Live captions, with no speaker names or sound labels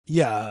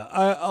Yeah,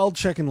 I'll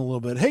check in a little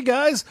bit. Hey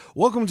guys,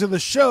 welcome to the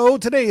show.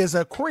 Today is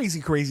a crazy,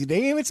 crazy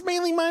day, and it's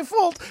mainly my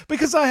fault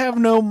because I have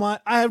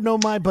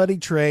my buddy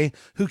Trey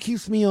who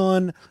keeps me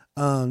on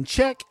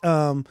check.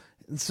 But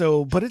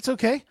it's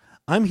okay.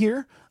 I'm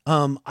here.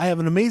 I have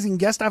an amazing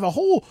guest. I have a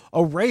whole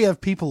array of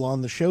people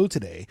on the show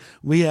today.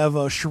 We have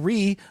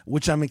Cherie,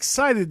 which I'm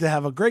excited to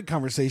have a great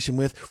conversation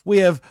with. We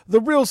have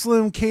the real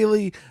Slim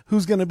Kaylee,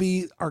 who's going to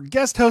be our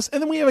guest host.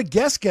 And then we have a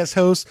guest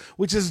host,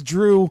 which is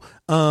Drew,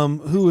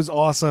 who is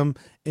awesome.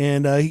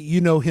 And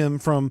you know him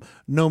from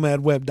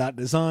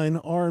nomadweb.design,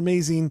 our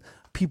amazing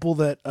people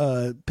that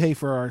pay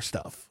for our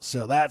stuff.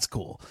 So that's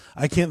cool.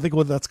 I can't think of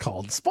what that's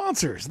called.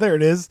 Sponsors. There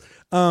it is.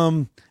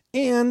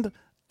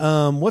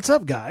 What's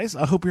up, guys?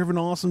 I hope you're having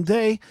an awesome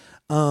day.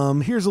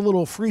 Here's a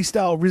little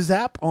freestyle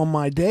rizap on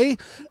my day.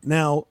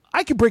 Now,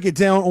 I could break it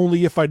down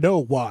only if I know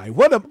why.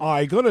 What am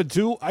I gonna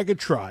do? I could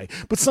try.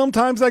 But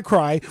sometimes I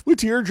cry with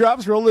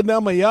teardrops rolling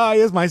down my eye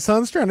as my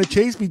son's trying to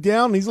chase me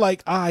down. And he's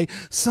like,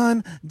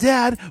 son,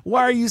 dad,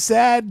 why are you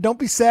sad? Don't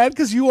be sad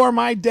because you are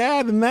my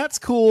dad. And that's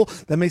cool.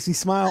 That makes me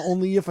smile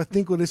only if I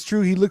think what is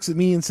true. He looks at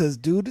me and says,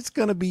 dude, it's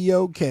gonna be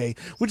okay.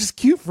 Which is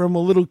cute from a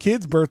little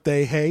kid's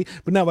birthday, hey.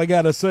 But now I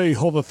gotta say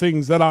all the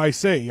things that I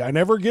say. I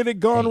never get it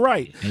gone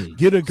right.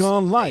 Get it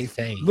gone life.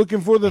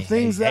 Looking for the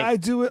things that I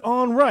do it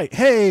on right.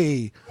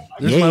 Hey.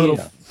 There's my little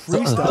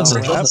freestyle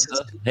rap.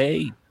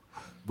 Hey,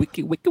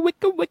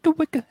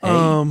 wicka.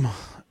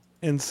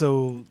 And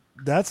so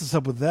that's what's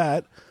up with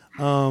that.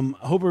 I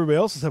hope everybody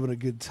else is having a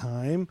good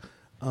time.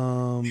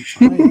 I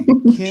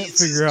can't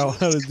figure out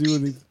how to do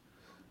any.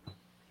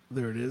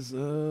 There it is.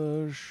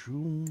 Where's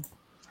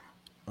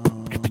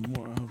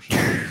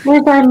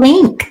our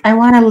link? I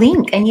want a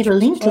link. I need a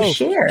link to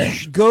share.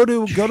 Go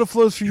to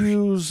Flows for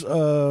You's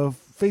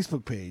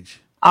Facebook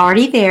page.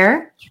 Already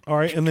there. All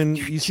right, and then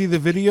you see the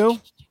video.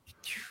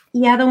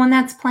 Yeah, the one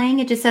that's playing,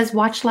 it just says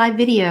watch live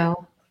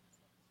video.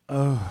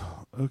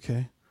 Oh,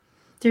 okay.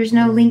 There's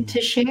no link to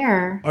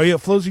share. Are you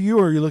at Flows for You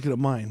or are you looking at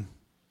mine?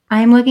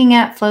 I'm looking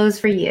at Flows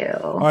for You.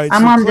 All right,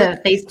 I'm on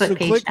the Facebook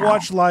page click now.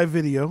 watch live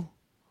video.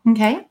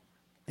 Okay.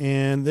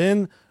 And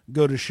then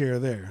go to share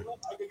there.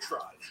 I could try.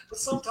 But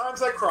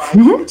sometimes I cry.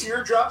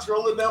 Teardrops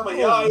rolling down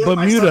my eye. But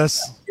mute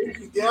us.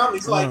 Down.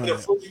 He's like, right.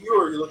 Flows for You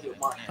or are you looking at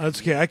mine? That's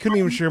okay. I couldn't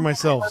even share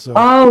myself. So.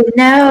 Oh,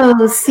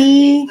 no.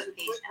 See?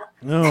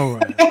 All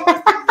right.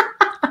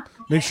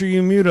 Make sure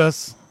you mute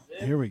us.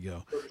 Here we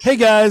go. Hey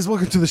guys,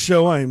 welcome to the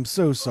show. I am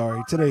so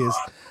sorry. Today is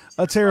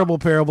a terrible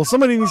parable.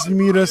 Somebody needs to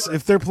mute us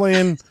if they're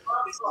playing.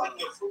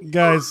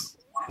 Guys.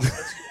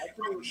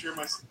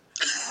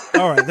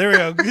 All right, there we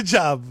go. Good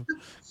job.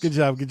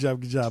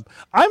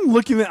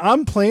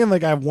 I'm playing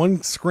like I have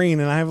one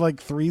screen and I have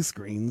like 3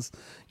 screens.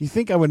 You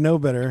think I would know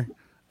better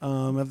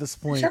at this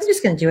point. So I'm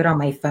just going to do it on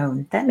my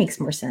phone. That makes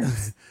more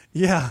sense.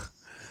 Yeah,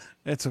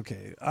 it's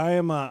okay.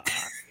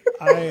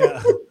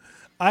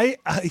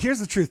 Here's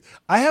the truth.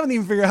 I haven't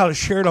even figured out how to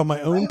share it on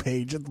my own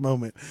page at the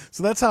moment.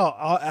 So that's how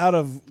out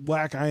of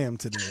whack I am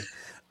today.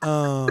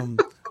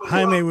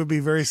 Jaime would be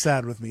very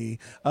sad with me.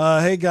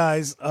 Hey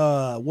guys,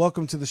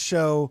 welcome to the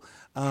show.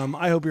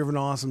 I hope you're having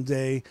an awesome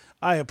day.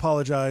 I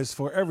apologize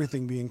for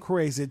everything being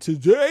crazy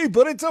today,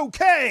 but it's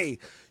okay.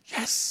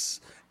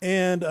 Yes.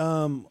 And,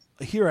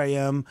 here I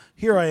am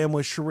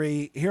with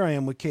Cherie, here I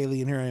am with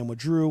Kaylee, and here I am with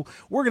Drew.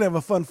 We're going to have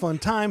a fun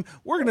time.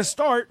 We're going to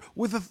start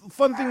with a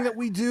fun thing that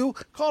we do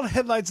called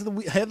Headlines of the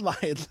Week.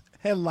 Headlines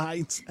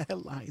of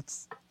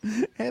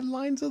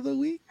the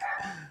Week.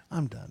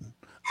 I'm done.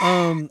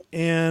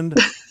 And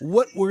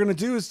what we're going to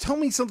do is tell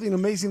me something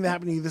amazing that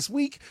happened to you this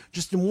week,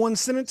 just in one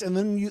sentence. And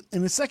then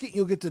in a second,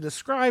 you'll get to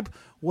describe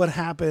what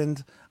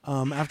happened,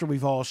 after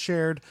we've all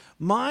shared.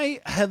 My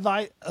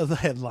headline of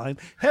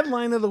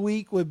the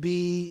week would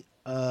be,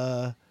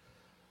 oh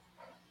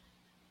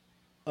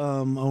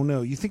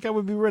no, you think I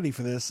would be ready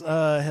for this?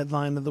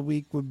 Headline of the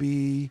week would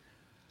be,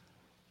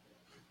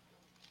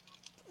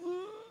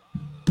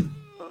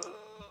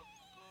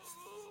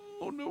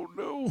 oh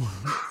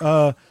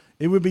no.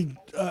 It would be,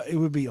 oh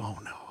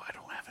no, I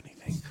don't have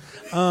anything.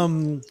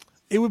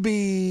 It would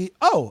be,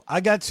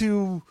 I got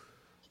to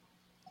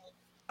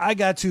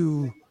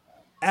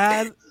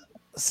add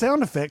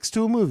sound effects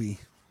to a movie.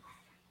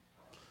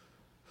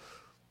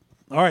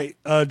 All right.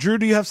 Drew,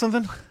 do you have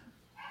something?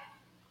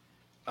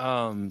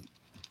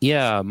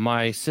 Yeah,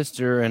 my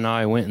sister and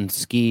I went and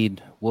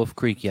skied Wolf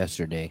Creek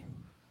yesterday.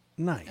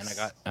 Nice. And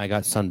I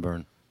got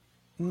sunburn.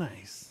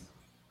 Nice.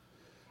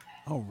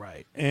 All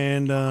right.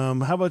 And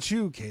how about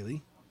you,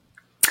 Kaylee?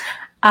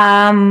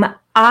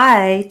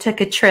 I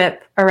took a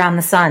trip around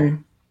the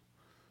sun.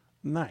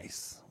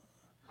 Nice.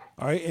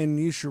 All right, and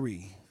you,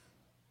 Cherie?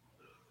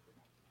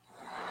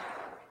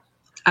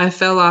 I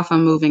fell off a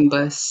moving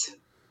bus.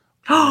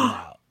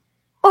 Wow.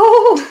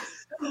 Oh,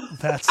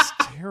 That's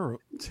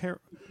terrible.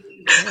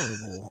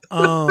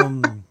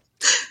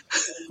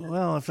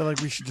 Well, I feel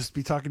like we should just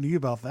be talking to you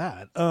about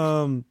that.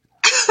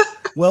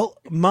 Well,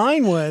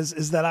 mine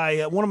is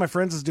that one of my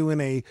friends is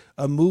doing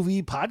a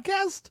movie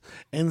podcast,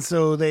 and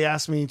so they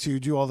asked me to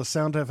do all the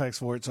sound effects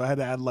for it. So I had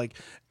to add like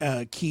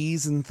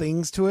keys and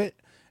things to it,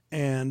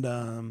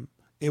 and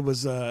it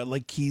was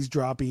like keys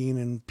dropping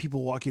and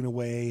people walking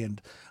away,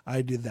 and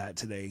I did that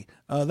today.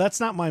 That's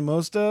not my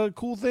most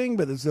cool thing,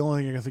 but it's the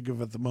only thing I can think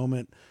of at the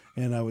moment,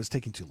 and I was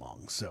taking too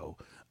long. So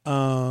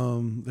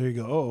there you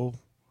go. Oh,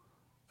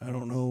 I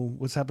don't know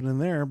what's happening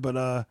there,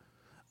 but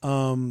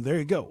there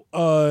you go.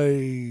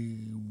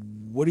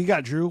 What do you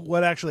got, Drew?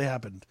 What actually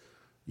happened?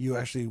 You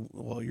actually,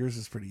 well, yours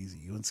is pretty easy.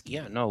 You went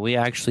skiing. Yeah, no, we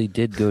actually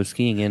did go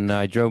skiing, and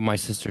I drove my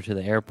sister to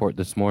the airport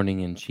this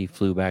morning, and she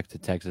flew back to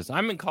Texas.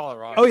 I'm in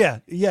Colorado. Oh yeah,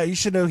 yeah. You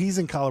should know he's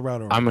in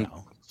Colorado right I'm in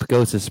now.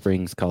 Pagosa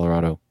Springs,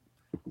 Colorado.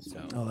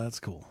 So. Oh, that's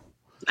cool.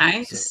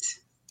 Nice.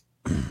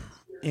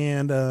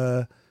 And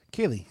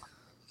Kaylee.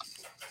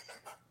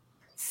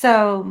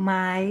 So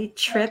my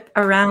trip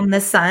around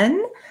the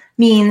sun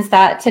means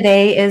that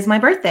today is my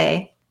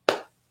birthday.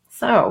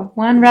 So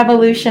one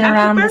revolution Happy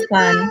around birthday.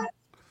 the sun.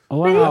 Oh,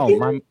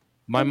 wow,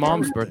 my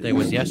mom's birthday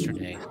was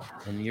yesterday,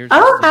 and yours.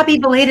 Oh, is happy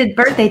today. belated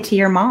birthday to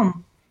your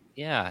mom.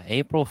 Yeah,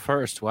 April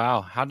 1st.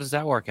 Wow, how does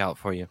that work out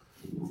for you?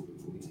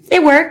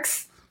 It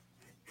works.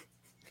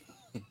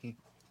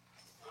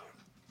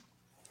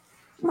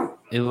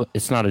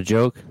 It's not a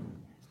joke.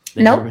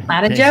 Nope,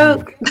 not a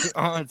joke.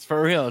 Oh, it's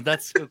for real.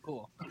 That's so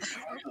cool.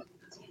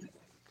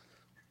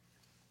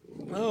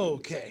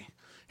 Okay,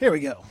 here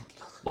we go.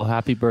 Well,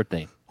 happy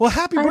birthday. Well,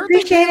 happy I birthday,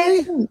 appreciate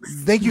it. Kaylee.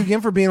 Thanks. Thank you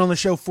again for being on the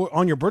show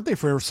on your birthday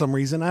for some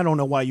reason. I don't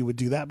know why you would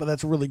do that, but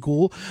that's really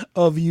cool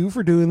of you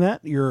for doing that.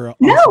 You're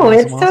No, awesome,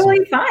 it's awesome.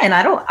 totally fine.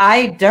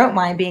 I don't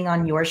mind being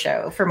on your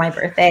show for my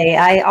birthday.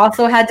 I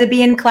also had to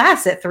be in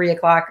class at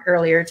 3:00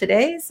 earlier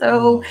today,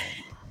 so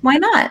why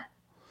not?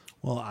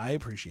 Well, I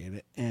appreciate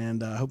it,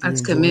 and I hope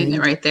That's you're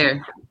commitment right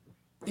there.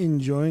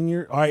 enjoying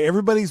your. All right,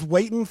 everybody's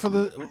waiting for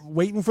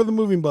the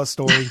moving bus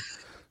story.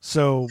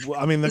 So,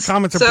 I mean, the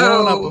comments are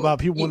blowing up about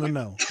people want to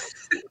know.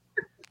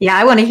 Yeah,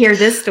 I want to hear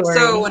this story.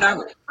 So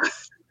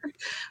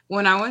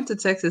when I went to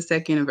Texas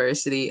Tech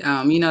University,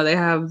 they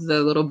have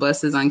the little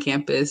buses on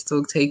campus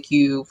to take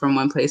you from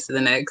one place to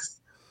the next.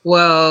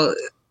 Well,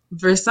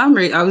 for some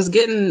reason, I was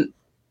getting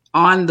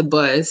on the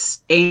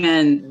bus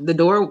and the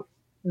door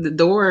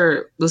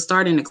was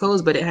starting to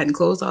close, but it hadn't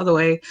closed all the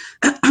way,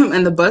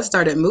 and the bus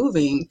started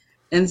moving.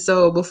 And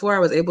so before I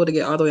was able to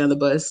get all the way on the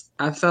bus,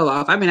 I fell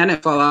off. I mean, I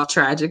didn't fall off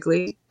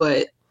tragically,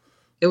 but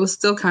it was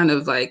still kind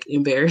of like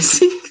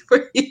embarrassing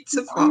for you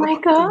to fall my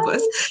off God. the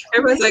bus.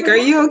 Everybody's like, "Are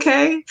you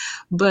okay?"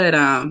 But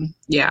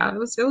yeah, it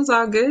was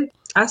all good.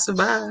 I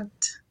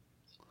survived.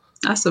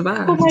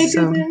 Oh my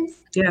So goodness.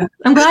 yeah,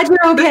 I'm glad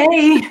you're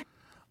okay.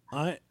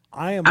 I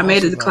am. I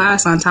made it also to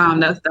class on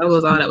time. That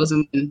was all that was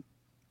important.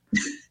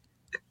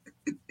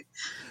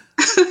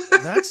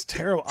 That's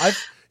terrible.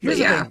 Here's But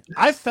the yeah. thing.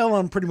 I fell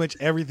on pretty much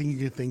everything you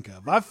could think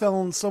of. I've fell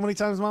on so many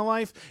times in my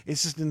life.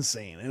 It's just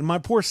insane. And my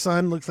poor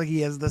son looks like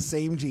he has the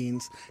same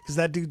genes because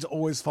that dude's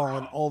always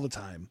falling all the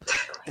time.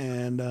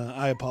 And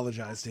I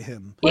apologize to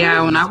him.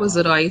 Yeah, when I was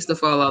little, I used to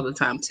fall all the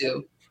time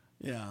too.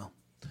 Yeah.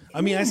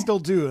 I mean, I still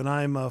do, and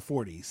I'm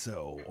 40,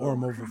 or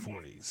I'm over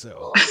 40,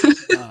 so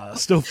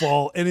still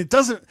fall. And it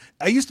doesn't.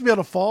 I used to be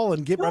able to fall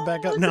and get right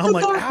back up. Now I'm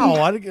like,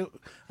 ow! I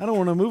don't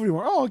want to move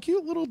anymore. Oh,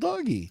 cute little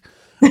doggy.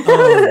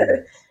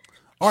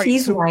 All right,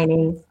 She's so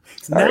whining.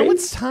 now Sorry.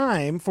 it's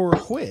time for a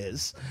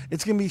quiz.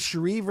 It's going to be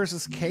Cherie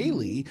versus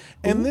Kaylee,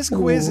 and this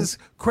quiz is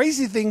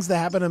crazy things that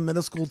happen to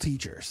middle school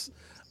teachers.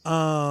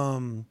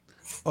 Or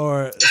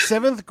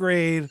 7th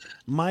grade,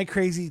 my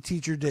crazy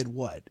teacher did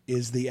what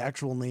is the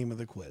actual name of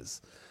the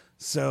quiz.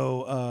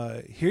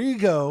 So here you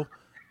go.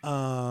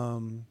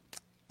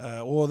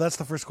 Well, that's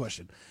the first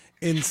question.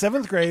 In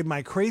 7th grade,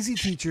 my crazy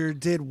teacher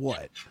did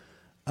what?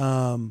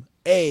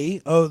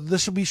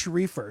 This will be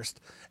Cherie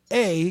first.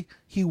 A,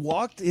 he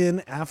walked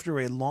in after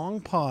a long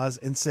pause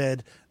and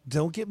said,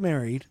 "Don't get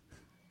married."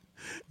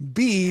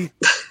 B,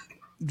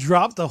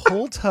 dropped a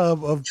whole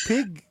tub of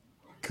pig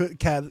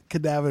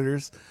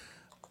cadavers.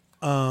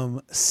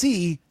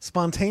 C,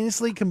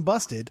 spontaneously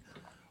combusted.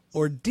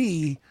 Or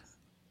D,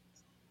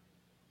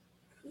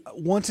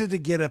 wanted to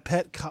get a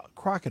pet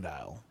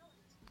crocodile.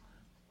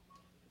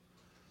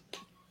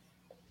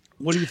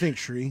 What do you think,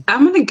 Shri?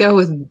 I'm gonna go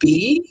with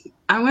B.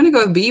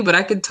 But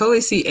I could totally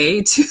see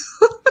A too.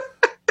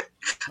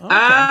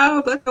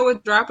 Okay. Let's go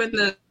with dropping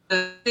the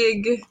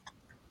big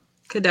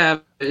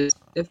cadavers.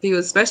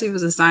 Especially if he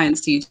was a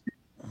science teacher.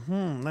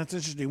 That's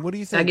interesting. What do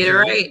you Did think? I get it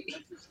Kaylee? right?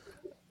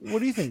 What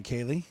do you think,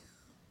 Kaylee?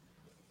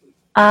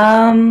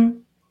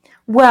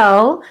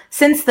 Well,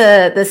 since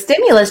the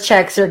stimulus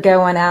checks are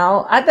going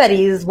out, I bet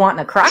he's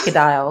wanting a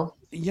crocodile.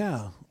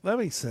 Yeah, that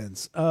makes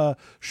sense.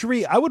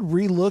 Cherie, I would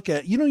relook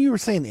at, you were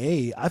saying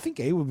A. I think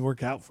A would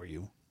work out for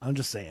you. I'm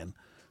just saying.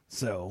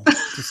 So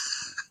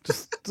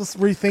just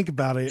rethink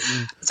about it.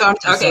 And So okay,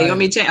 decide. you want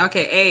me to change?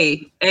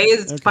 Okay, A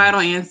is final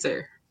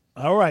answer.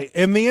 All right.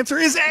 And the answer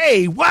is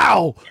A.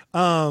 Wow.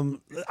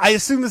 I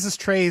assume this is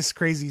Trey's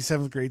crazy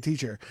 7th grade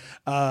teacher.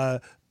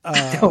 Don't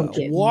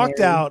get Walked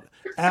married. out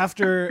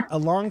after a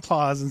long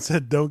pause and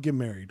said, "Don't get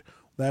married."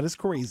 That is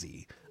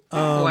crazy.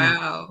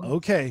 Wow.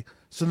 Okay.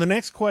 So the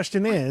next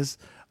question is,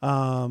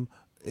 in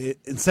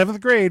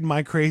 7th grade,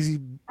 my crazy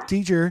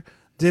teacher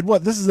did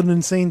what? This is an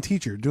insane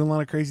teacher doing a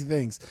lot of crazy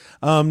things.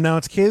 Now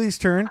it's Kaylee's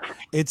turn.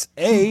 It's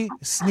A,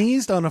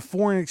 sneezed on a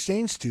foreign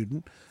exchange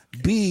student.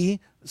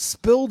 B,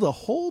 spilled a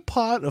whole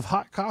pot of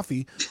hot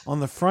coffee on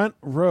the front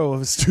row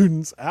of a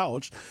student's.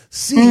 Ouch.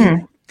 C,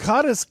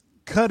 caught us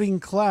cutting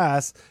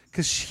class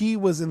because she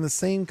was in the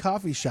same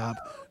coffee shop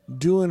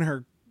during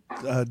her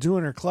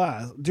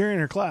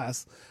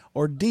class.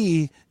 Or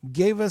D,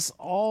 gave us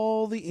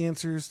all the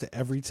answers to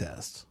every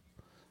test.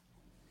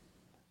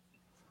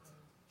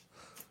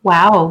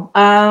 Wow.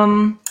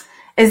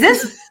 Is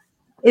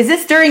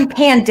this during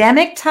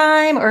pandemic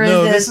time or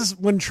No, is this is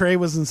when Trey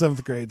was in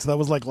 7th grade, so that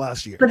was like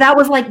last year. But that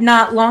was like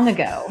not long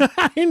ago.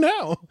 I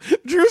know.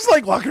 Drew's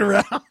like walking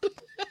around.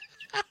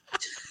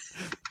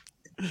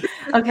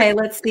 Okay,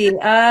 let's see.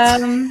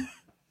 I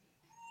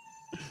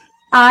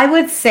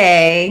would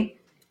say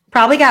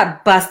probably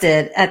got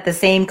busted at the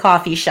same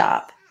coffee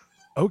shop.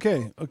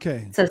 Okay.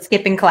 So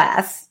skipping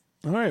class.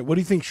 All right. What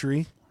do you think,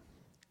 Sheree?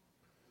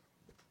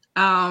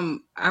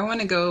 I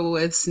want to go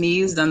with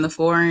sneezed on the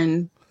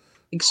foreign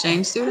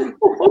exchange student.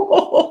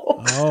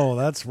 Oh,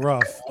 that's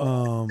rough.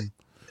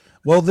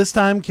 Well, this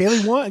time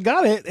Kaylee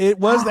got it. It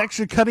was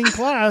actually cutting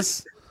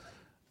class,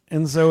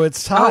 and so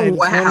it's tied. Oh,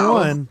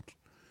 wow. 1-1.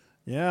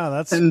 Yeah,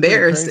 that's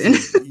embarrassing.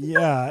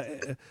 Yeah,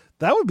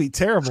 that would be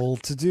terrible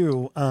to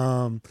do.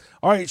 All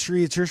right,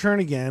 Sheree, it's your turn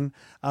again.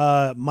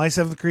 My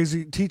 7th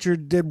grade teacher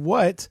did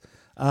what?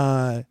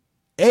 A,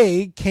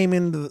 came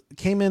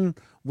in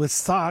with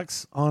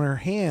socks on her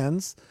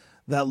hands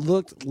that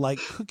looked like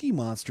Cookie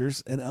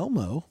Monsters and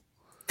Elmo.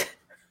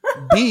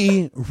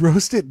 B,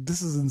 roasted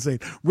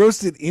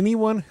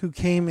anyone who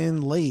came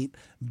in late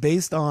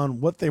based on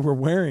what they were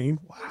wearing.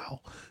 Wow.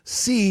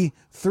 C,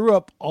 threw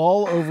up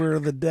all over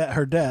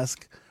her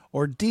desk.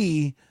 Or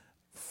D,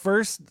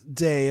 first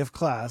day of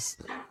class,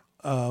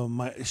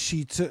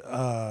 she took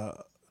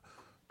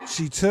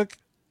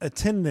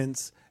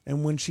attendance,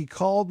 and when she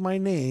called my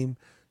name,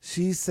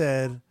 she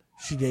said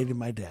she dated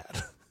my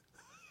dad.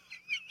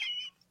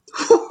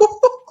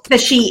 That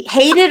she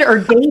hated or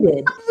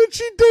dated? That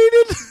she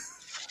dated.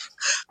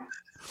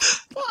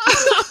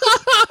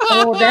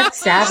 Oh, that's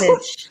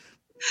savage.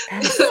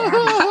 That is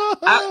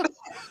savage.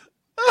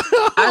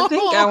 I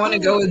think I want to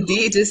go with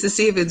D just to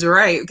see if it's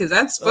right because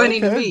that's funny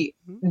to me.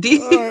 D.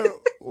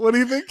 What do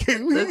you think,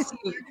 Kaylee?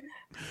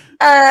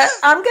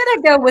 I'm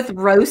gonna go with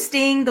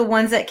roasting the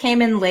ones that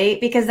came in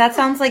late because that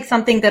sounds like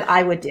something that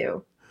I would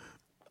do.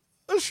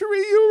 Sheree,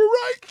 you were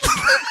right.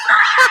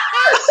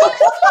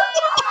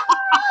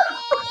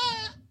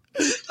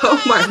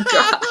 Oh my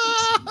god!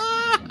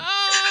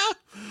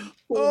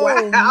 Oh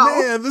Wow.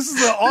 man, this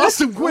is an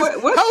awesome quiz.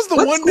 How's the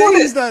what one school day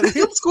did- is that?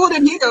 What school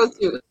did he go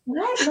to?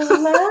 What,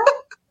 Lola?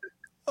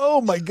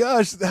 Oh my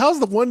gosh, how's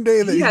the one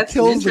day that He he had some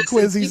kills the interesting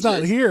quiz? He's not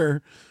teachers.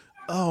 here.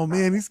 Oh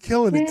man, he's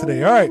killing it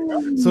today. All right,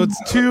 so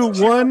it's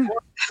 2-1.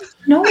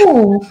 No,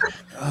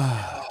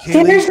 Kaylee,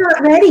 dinner's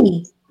not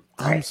ready.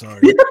 I'm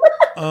sorry.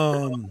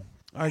 All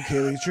right,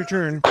 Kaylee, it's your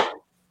turn.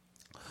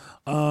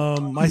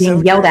 My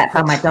Being yelled at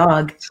by my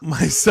dog.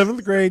 My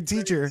 7th grade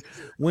teacher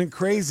went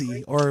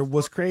crazy or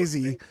was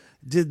crazy.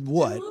 Did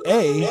what?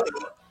 A,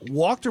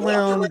 walked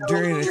around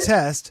during a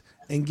test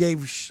and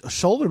gave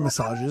shoulder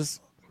massages.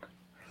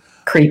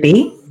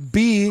 Creepy.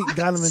 B,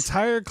 got an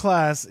entire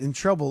class in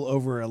trouble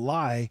over a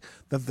lie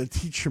that the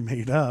teacher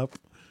made up.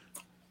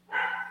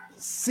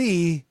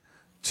 C,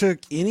 took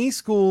any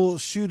school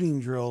shooting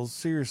drills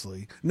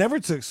seriously. Never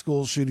took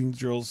school shooting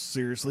drills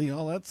seriously.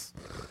 Oh, that's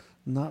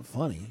not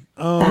funny.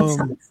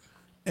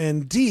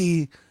 And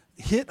D,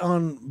 hit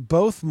on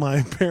both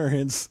my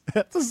parents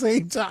at the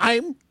same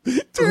time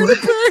during the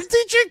parent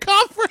teacher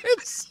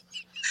conference.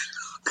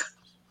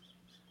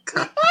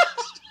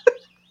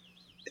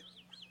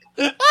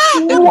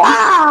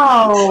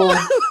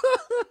 Wow.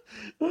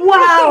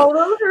 Wow,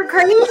 those are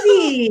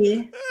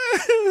crazy.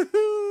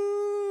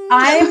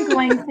 I'm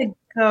going to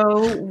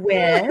go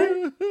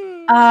with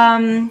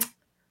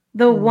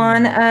the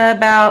one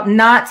about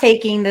not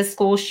taking the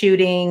school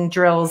shooting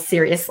drills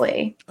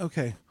seriously.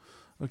 Okay,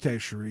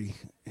 Sheree,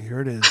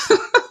 here it is.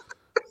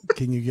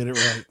 Can you get it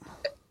right?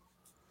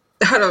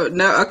 I don't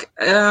know. Okay.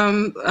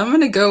 I'm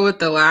gonna go with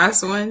the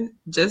last one.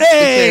 Just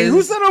Hey, because.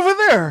 who's that over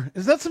there?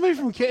 Is that somebody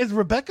from? Is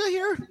Rebecca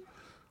here?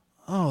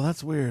 Oh,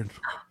 that's weird.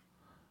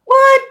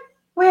 What?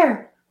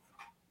 Where?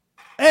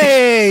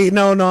 Hey,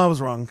 no, I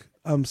was wrong.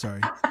 I'm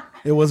sorry.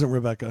 It wasn't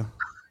Rebecca.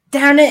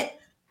 Darn it.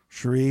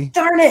 Sheree,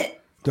 Darn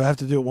it. do I have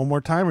to do it one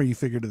more time, or you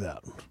figured it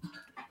out?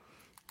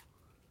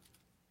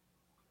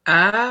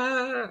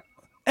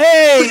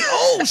 Hey,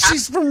 oh,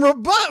 she's from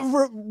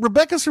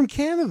Rebecca's from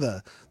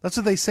Canada. That's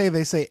what they say.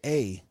 They say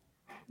A.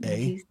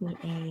 Use the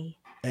A.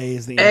 A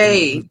is the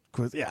A. answer.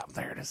 Quiz. Yeah,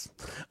 there it is.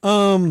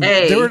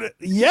 A.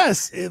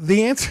 Yes,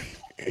 the answer.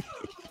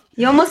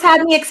 You almost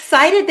had me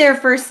excited there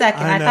for a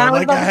second. I I, know, thought I was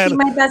like, about I to see had-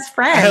 my best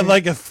friend. I had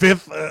like a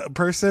fifth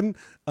person.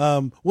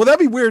 Well, that'd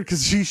be weird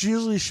because she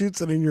usually shoots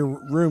it in your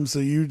room,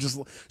 so she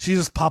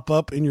just pop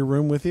up in your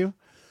room with you.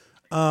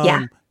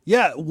 Yeah.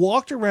 Yeah,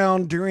 walked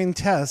around during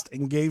test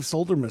and gave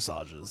shoulder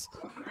massages,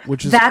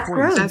 which is That's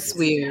crazy. gross. That's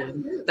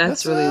weird.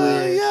 That's really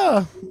weird.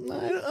 Yeah,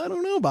 I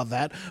don't know about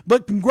that.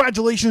 But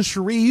congratulations,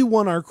 Cherie. You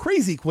won our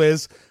crazy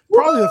quiz.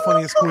 Probably the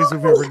funniest quiz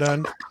we've ever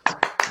done.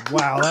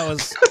 Wow, that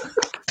was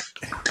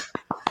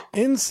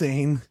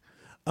insane.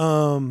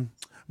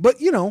 But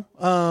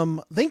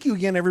thank you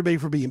again, everybody,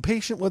 for being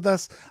patient with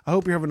us. I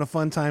hope you're having a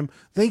fun time.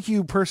 Thank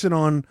you, person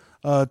on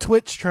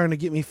Twitch trying to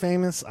get me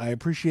famous. I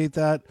appreciate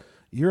that.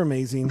 You're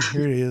amazing.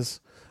 Here it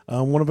is.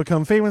 Want to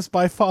become famous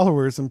by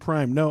followers and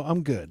Prime? No,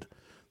 I'm good.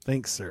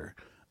 Thanks, sir.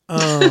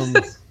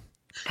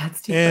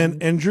 That's too funny.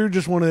 And Drew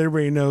just wanted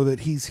everybody to know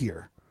that he's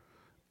here.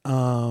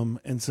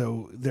 And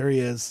so there he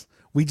is.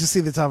 We just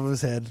see the top of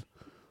his head.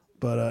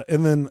 But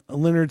and then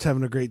Leonard's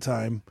having a great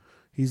time.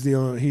 He's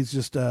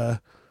just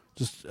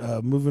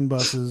moving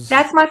buses.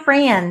 That's my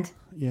friend.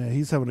 Yeah,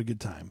 he's having a good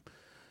time.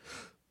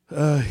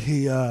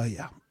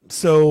 Yeah.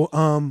 So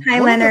Hi,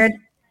 Leonard.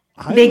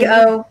 Hi, Big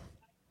Leonard. O.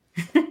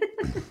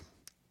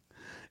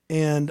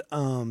 And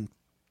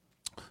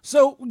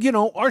so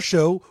our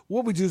show,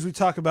 what we do is we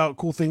talk about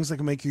cool things that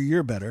can make your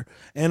year better.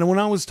 And when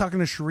I was talking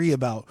to Cherie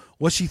about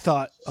what she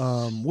thought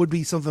would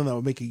be something that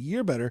would make a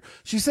year better,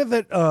 she said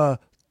that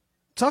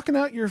talking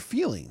out your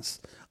feelings.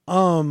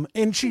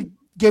 And she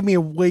gave me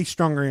a way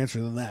stronger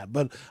answer than that,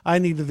 but I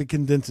needed to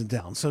condense it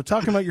down. So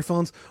talking about your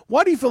feelings,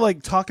 why do you feel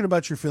like talking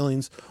about your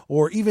feelings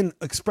or even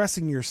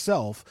expressing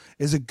yourself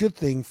is a good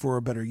thing for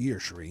a better year,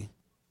 Cherie?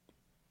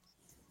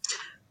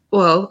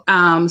 Well,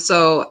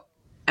 so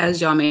as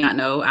y'all may not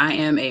know, I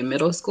am a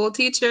middle school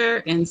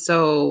teacher. And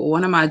so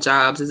one of my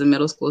jobs as a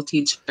middle school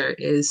teacher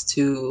is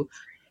to,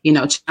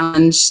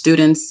 challenge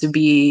students to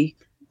be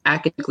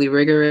academically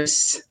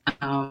rigorous,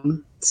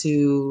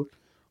 to,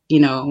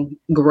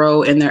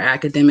 grow in their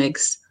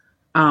academics.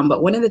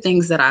 But one of the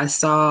things that I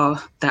saw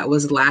that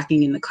was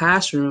lacking in the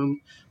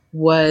classroom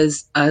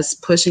was us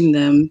pushing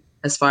them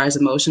as far as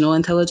emotional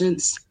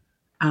intelligence.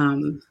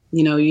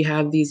 You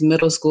have these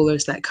middle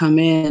schoolers that come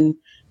in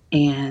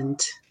and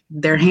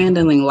they're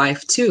handling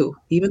life too.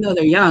 Even though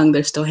they're young,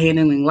 they're still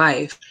handling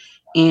life.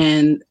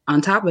 And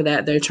on top of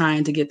that, they're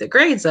trying to get their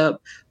grades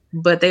up,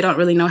 but they don't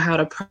really know how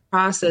to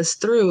process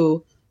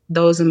through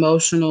those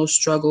emotional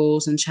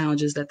struggles and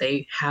challenges that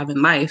they have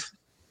in life.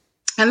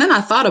 And then I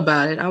thought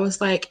about it. I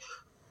was like,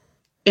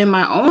 in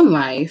my own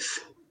life,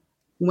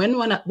 when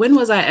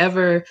was I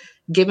ever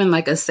given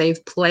like a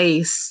safe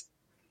place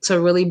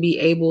to really be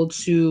able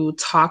to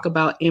talk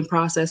about and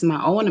process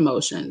my own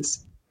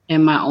emotions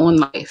in my own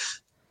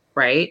life,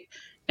 right?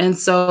 And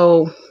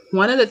so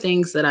one of the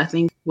things that I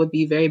think would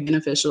be very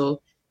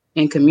beneficial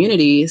in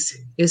communities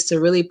is to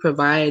really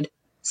provide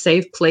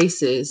safe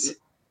places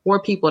for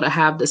people to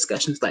have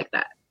discussions like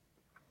that.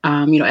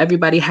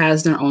 Everybody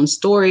has their own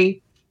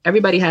story.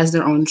 Everybody has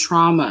their own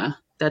trauma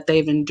that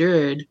they've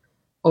endured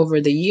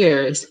over the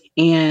years.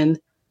 And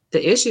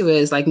the issue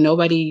is like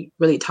nobody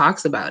really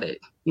talks about it.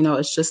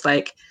 It's just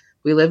like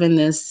we live in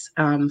this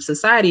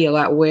society a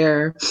lot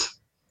where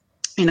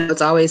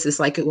it's always this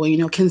like,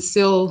 well,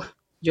 conceal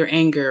your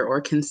anger or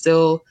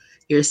conceal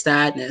your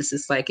sadness.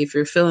 It's like if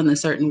you're feeling a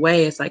certain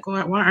way, it's like,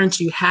 why aren't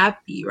you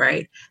happy,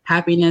 right?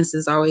 Happiness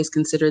is always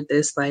considered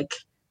this like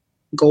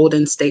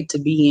golden state to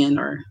be in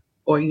or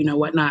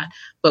whatnot.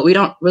 But we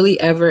don't really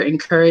ever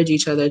encourage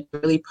each other to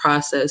really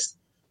process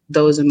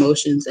those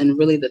emotions and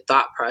really the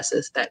thought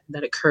process that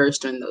occurs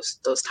during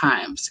those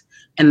times.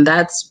 And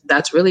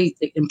that's really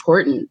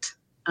important.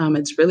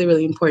 It's really,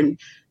 really important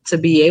to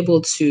be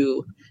able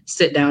to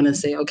sit down and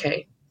say,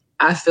 okay,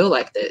 I feel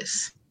like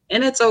this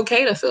and it's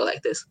okay to feel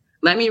like this.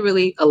 Let me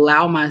really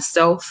allow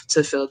myself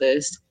to feel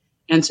this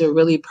and to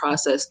really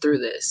process through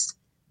this.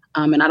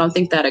 And I don't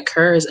think that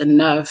occurs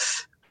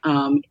enough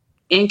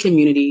in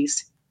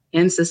communities,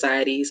 in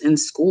societies, in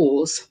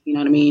schools. You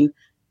know what I mean?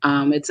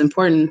 It's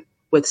important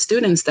with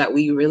students that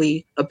we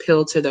really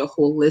appeal to their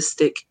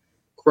holistic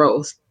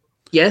growth.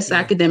 Yes,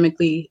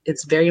 academically,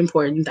 it's very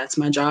important. That's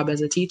my job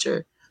as a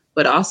teacher.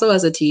 But also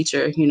as a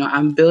teacher,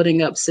 I'm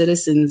building up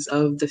citizens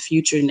of the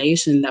future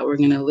nation that we're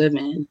going to live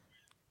in.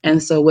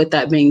 And so with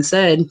that being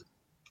said,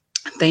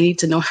 they need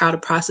to know how to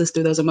process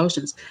through those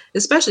emotions,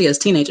 especially as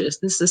teenagers.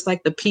 This is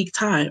like the peak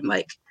time.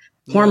 Like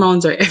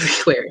hormones are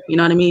everywhere. You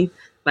know what I mean?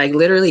 Like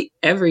literally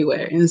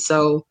everywhere. And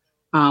so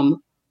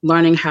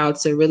learning how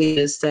to really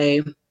just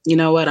say, you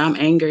know what, I'm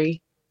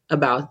angry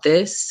about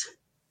this,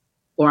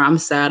 or I'm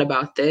sad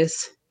about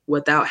this,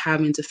 without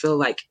having to feel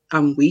like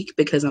I'm weak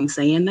because I'm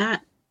saying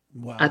that.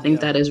 Wow, I think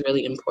that is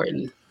really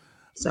important.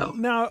 So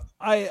now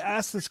I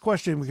asked this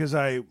question because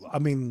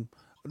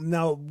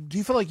now, do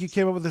you feel like you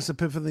came up with this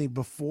epiphany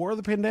before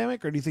the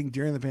pandemic, or do you think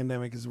during the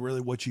pandemic is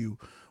really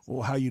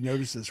how you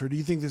noticed this, or do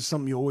you think this is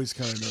something you always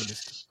kind of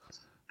noticed?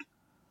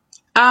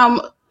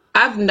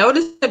 I've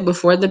noticed it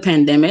before the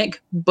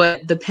pandemic,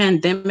 but the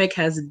pandemic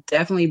has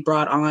definitely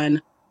brought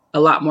on a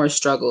lot more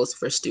struggles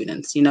for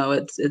students.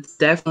 It's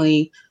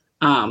definitely,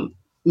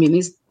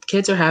 these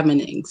kids are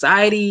having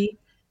anxiety,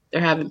 they're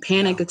having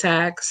panic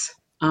attacks.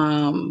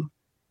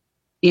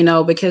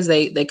 because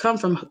they come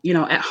from,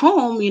 at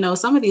home,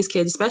 some of these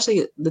kids,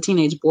 especially the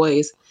teenage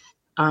boys,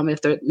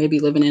 if they're maybe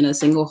living in a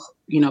single,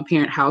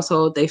 parent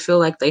household, they feel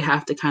like they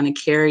have to kind of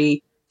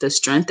carry the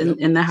strength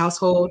in the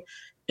household.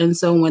 And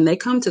so when they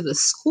come to the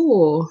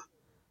school,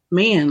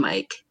 man,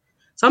 like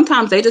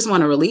sometimes they just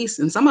want to release,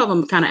 and some of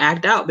them kind of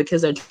act out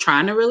because they're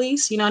trying to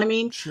release, you know what I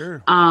mean?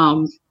 Sure.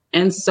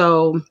 And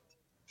so,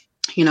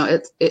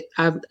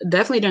 I've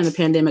definitely during the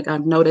pandemic,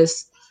 I've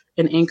noticed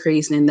an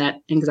increase in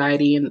that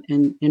anxiety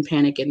and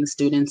panic in the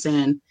students.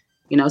 And,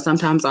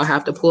 sometimes I'll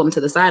have to pull them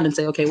to the side and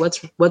say, okay,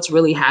 what's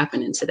really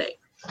happening today?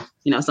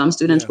 Some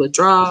students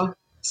withdraw,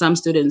 some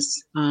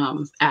students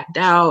act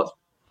out.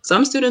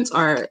 Some students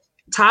are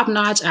top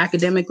notch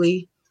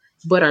academically,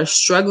 but are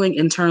struggling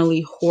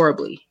internally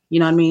horribly. You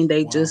know what I mean?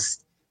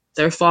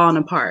 They're falling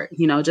apart,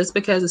 just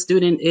because a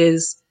student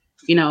is,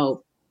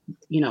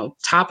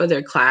 top of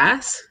their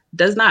class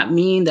does not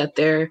mean that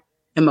they're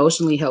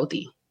emotionally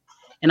healthy.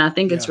 And I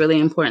think it's really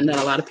important that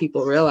a lot of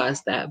people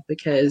realize that,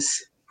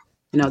 because,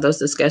 those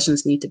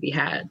discussions need to be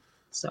had.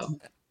 So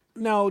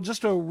now, I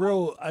just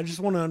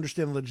want to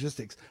understand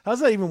logistics. How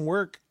does that even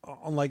work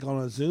on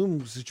a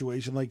Zoom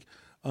situation? Like,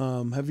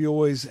 have you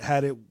always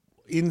had it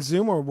in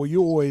Zoom, or were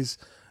you always,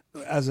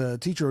 as a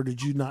teacher, or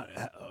did you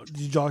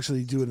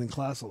actually do it in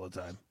class all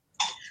the time?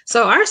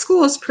 So our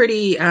school is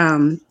pretty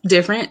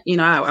different.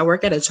 I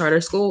work at a charter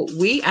school.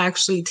 We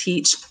actually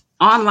teach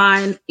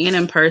online and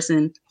in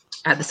person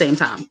at the same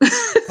time.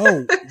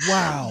 Oh,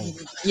 wow.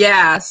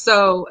 Yeah.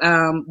 So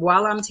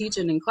while I'm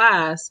teaching in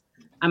class,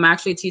 I'm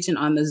actually teaching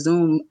on the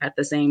Zoom at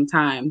the same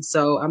time.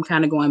 So I'm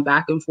kind of going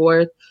back and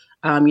forth,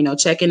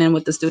 checking in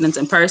with the students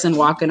in person,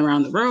 walking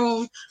around the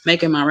room,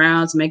 making my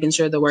rounds, making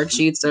sure the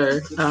worksheets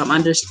are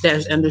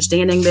there's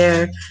understanding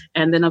there.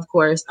 And then, of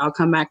course, I'll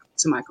come back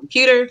to my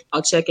computer.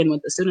 I'll check in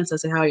with the students. I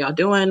say, how y'all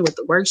doing with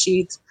the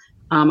worksheets?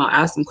 I'll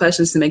ask them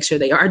questions to make sure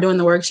they are doing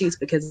the worksheets,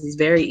 because it's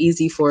very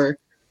easy for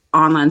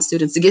online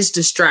students to get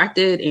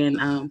distracted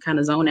and kind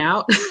of zone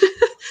out.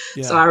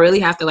 Yeah. So I really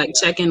have to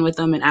check in with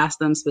them and ask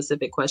them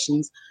specific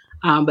questions.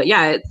 But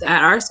yeah,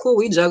 at our school,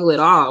 we juggle it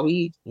all.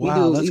 We do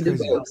both. We do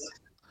both.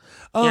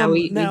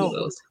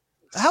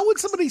 How would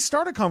somebody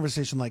start a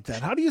conversation like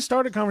that? How do you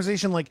start a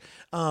conversation like,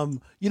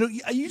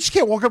 you just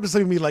can't walk up to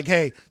somebody and be like,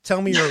 hey,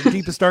 tell me your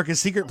deepest,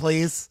 darkest secret,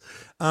 please.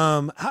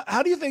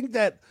 How do you think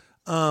that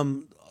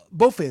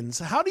both ends,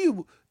 how do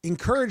you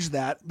encourage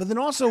that? But then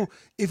also,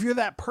 if you're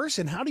that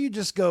person, how do you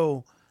just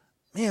go,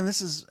 man,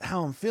 this is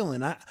how I'm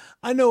feeling.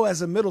 I know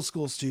as a middle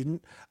school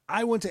student,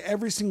 I went to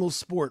every single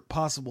sport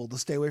possible to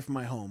stay away from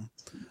my home.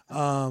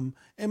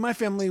 And my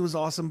family was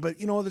awesome, but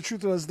the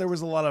truth was there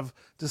was a lot of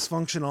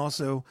dysfunction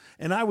also.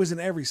 And I was in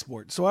every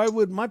sport. So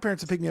my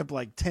parents would pick me up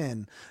like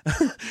 10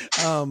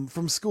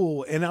 from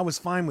school, and I was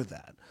fine with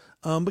that.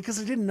 Because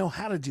I didn't know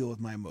how to deal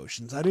with my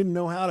emotions. I didn't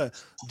know how to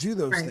do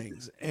those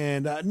things.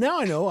 And now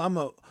I know I'm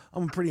a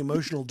pretty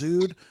emotional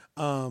dude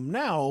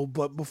now,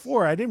 but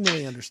before I didn't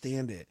really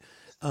understand it.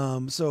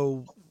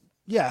 So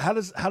yeah, how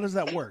does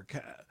that work?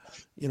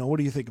 What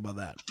do you think about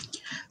that?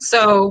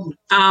 So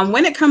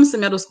when it comes to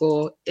middle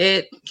school,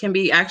 it can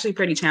be actually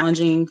pretty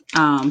challenging.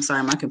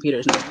 Sorry, my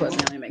computer's not plugged in.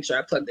 Let me make sure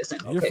I plug this in.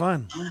 Okay. You're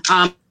fine.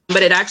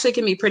 But it actually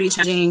can be pretty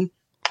challenging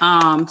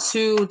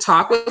to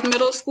talk with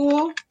middle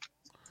school,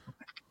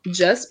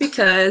 just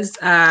because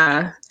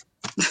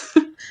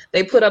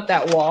they put up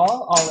that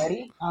wall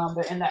already.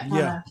 They're in that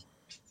kind of.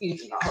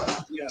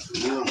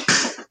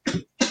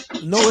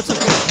 No, it's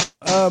okay.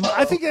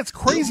 I think that's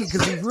crazy,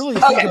 because you really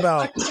think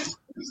about.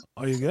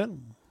 Are you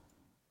good?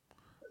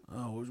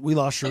 Oh, we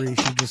lost Cherie.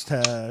 She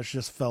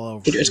just fell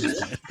over. She's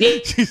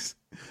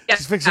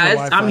fixing the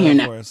Wi-Fi. I'm here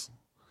now. For us.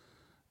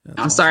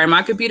 I'm sorry,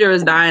 my computer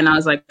is dying. I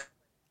was like,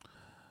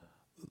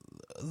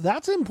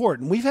 that's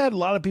important. We've had a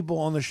lot of people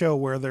on the show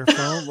where their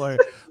phone,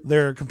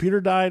 their computer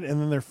died,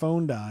 and then their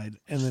phone died,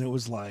 and then it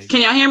was like.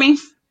 Can y'all hear me?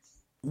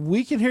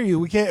 We can hear you.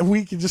 We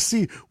can just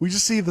see. We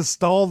just see the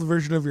stalled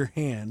version of your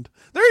hand.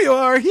 There you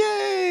are!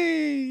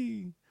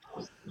 Yay!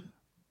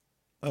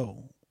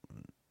 Oh.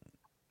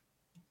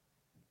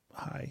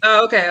 Hi.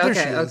 Oh,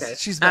 okay.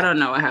 She's back. I don't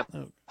know what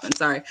happened. Oh. I'm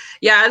sorry.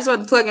 Yeah, I just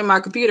wanted to plug in my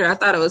computer. I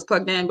thought it was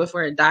plugged in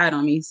before it died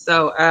on me.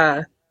 So,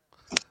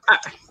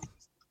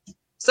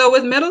 so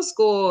with middle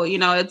school,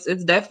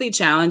 it's definitely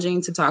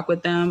challenging to talk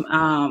with them.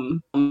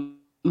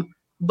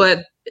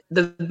 But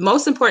the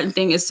most important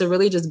thing is to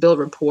really just build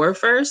rapport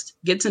first.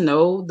 Get to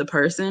know the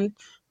person.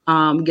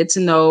 Get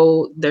to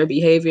know their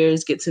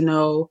behaviors. Get to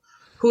know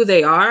who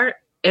they are.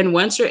 And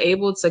once you're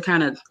able to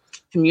kind of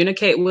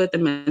communicate with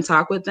them and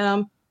talk with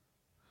them,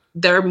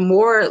 they're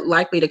more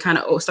likely to kind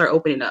of start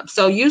opening up.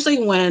 So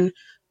usually when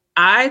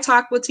I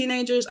talk with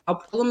teenagers, I'll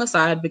pull them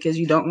aside, because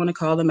you don't want to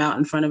call them out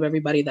in front of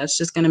everybody. That's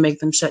just going to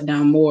make them shut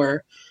down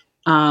more.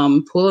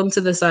 Pull them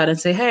to the side and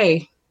say,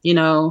 hey,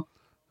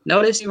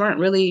 notice you weren't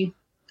really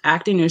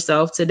acting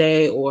yourself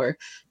today, or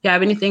you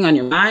have anything on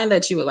your mind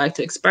that you would like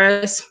to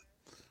express.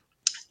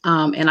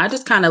 And I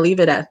just kind of leave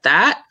it at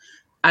that.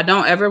 I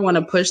don't ever want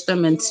to push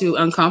them into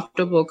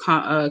uncomfortable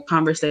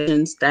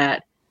conversations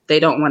that they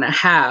don't want to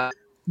have.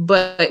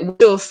 But what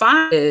you'll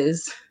find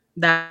is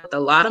that a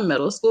lot of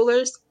middle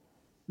schoolers,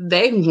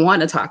 they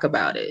want to talk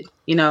about it.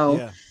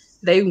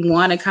 They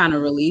want to kind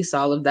of release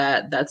all of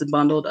that that's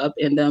bundled up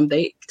in them.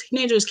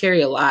 Teenagers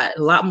carry a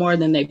lot more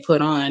than they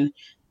put on.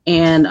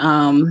 And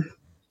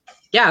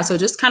so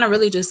just kind of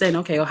really just saying,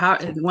 okay, well,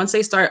 once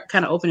they start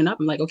kind of opening up,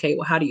 I'm like, okay,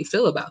 well, how do you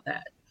feel about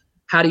that?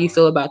 How do you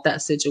feel about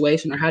that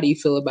situation? Or how do you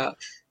feel about,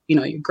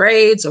 your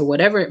grades or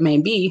whatever it may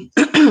be?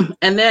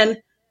 And then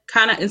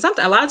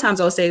a lot of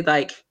times I'll say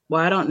like,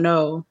 well, I don't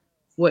know.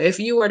 Well, if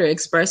you were to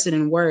express it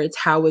in words,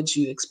 how would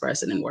you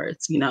express it in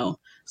words?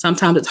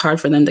 Sometimes it's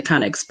hard for them to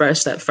kind of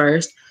express that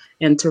first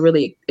and to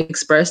really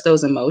express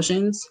those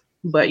emotions.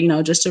 But,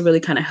 just to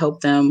really kind of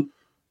help them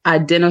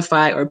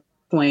identify or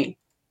point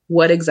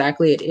what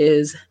exactly it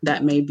is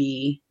that may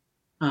be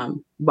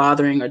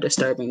bothering or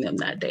disturbing them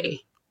that day.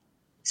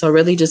 So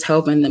really just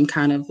helping them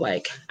kind of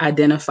like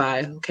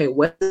identify, okay,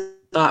 what the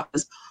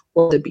thoughts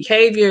or the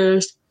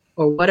behaviors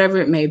or whatever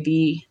it may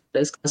be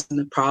that's causing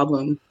the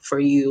problem for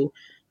you.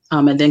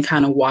 And then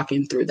kind of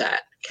walking through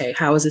that. Okay,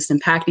 how is this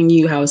impacting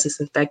you? How is this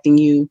affecting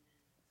you?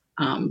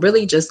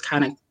 Really just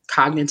kind of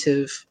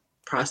cognitive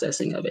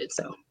processing of it.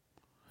 So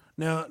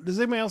now, does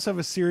anybody else have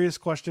a serious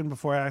question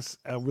before I ask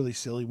a really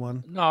silly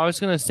one? No, I was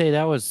going to say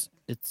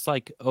it's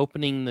like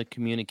opening the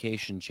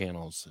communication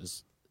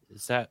channels.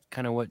 Is that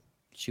kind of what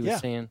she was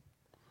saying?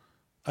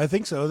 I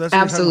think so. That's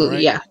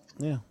absolutely, right?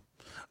 Yeah.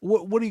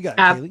 What do you got,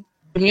 Kaylee?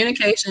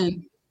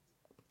 Communication.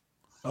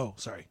 Oh,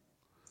 sorry.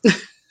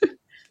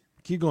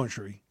 Keep going,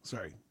 Sheree.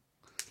 Sorry.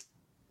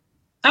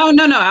 Oh,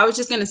 no. I was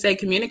just going to say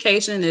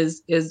communication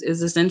is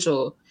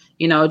essential.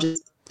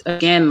 Just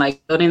again,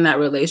 like building that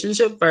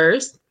relationship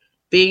first,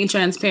 being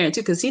transparent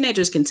too, because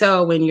teenagers can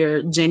tell when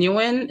you're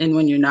genuine and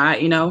when you're not,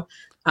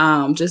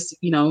 just,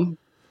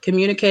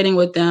 communicating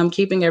with them,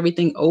 keeping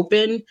everything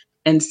open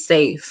and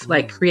safe,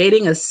 like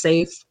creating a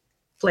safe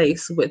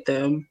place with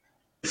them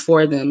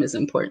for them is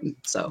important.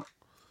 So.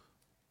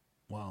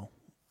 Wow.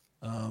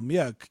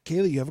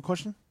 Kaylee, you have a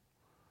question?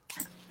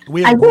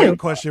 We have a great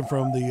question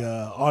from the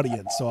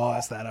audience, so I'll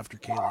ask that after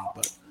Kaylee.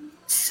 But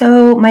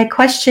so my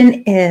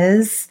question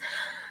is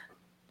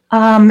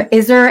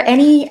there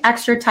any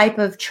extra type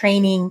of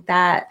training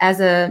that as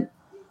a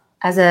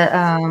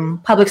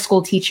public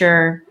school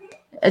teacher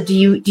do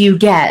you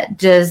get?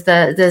 Does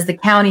the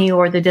county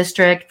or the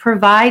district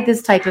provide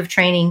this type of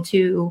training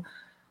to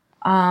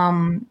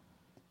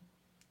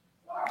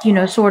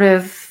sort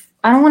of,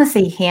 I don't want to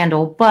say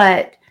handle,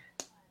 but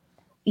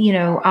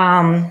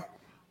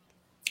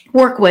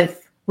work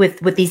with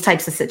these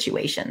types of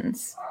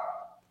situations?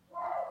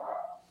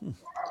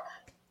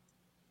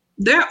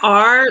 There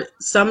are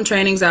some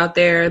trainings out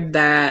there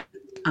that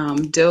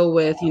deal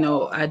with,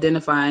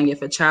 identifying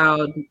if a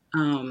child,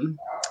 I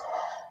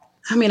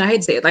hate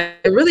to say it, like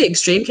really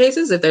extreme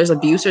cases, if there's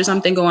abuse or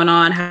something going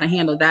on, how to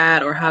handle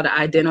that or how to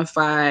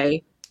identify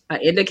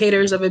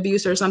indicators of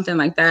abuse or something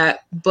like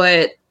that.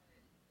 But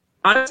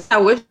honestly, I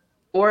wish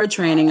more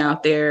training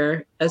out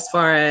there as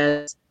far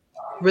as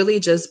really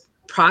just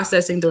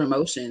processing their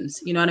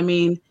emotions. You know what I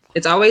mean?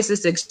 It's always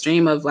this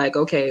extreme of like,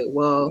 okay,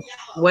 well,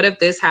 what if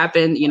this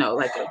happened,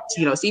 like a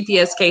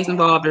CPS case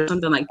involved or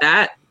something like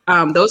that.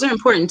 Those are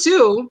important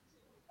too.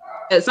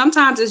 And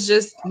sometimes it's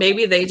just,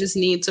 maybe they just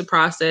need to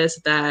process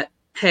that,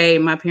 hey,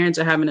 my parents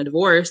are having a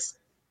divorce,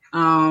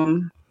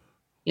 and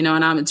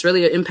it's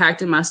really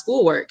impacting my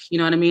schoolwork. You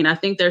know what I mean? I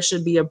think there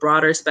should be a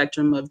broader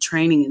spectrum of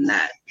training in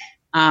that,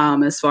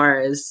 as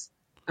far as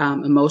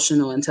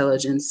emotional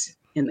intelligence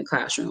in the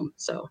classroom.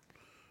 So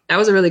that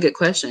was a really good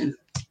question.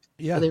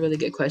 Yeah, really, really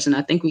good question.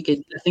 I think we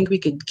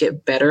could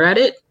get better at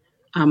it.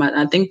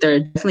 I think there are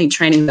definitely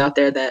trainings out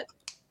there that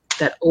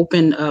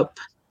open up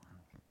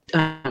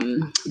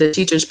the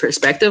teacher's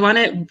perspective on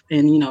it,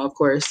 and of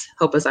course,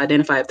 help us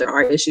identify if there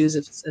are issues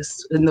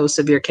in those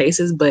severe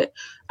cases. But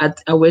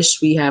I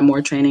wish we had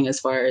more training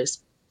as far as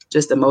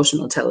just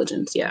emotional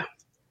intelligence. Yeah.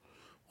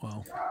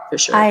 Wow. For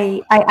sure.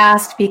 I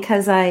asked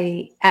because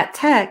at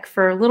Tech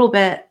for a little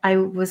bit, I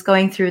was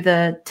going through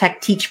the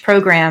Tech Teach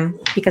program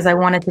because I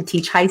wanted to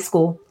teach high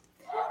school.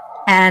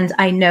 And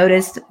I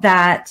noticed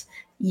that,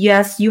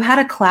 yes, you had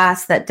a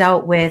class that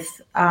dealt with,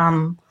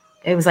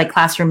 it was like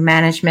classroom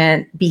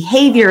management,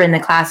 behavior in the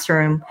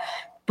classroom,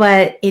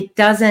 but it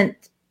doesn't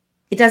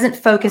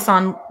focus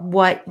on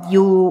what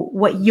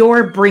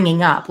you're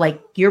bringing up. Like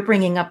you're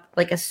bringing up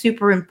like a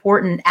super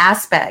important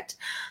aspect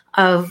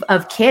of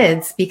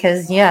kids,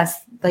 because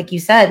yes, like you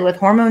said, with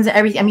hormones and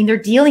everything, they're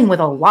dealing with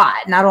a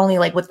lot, not only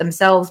like with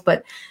themselves,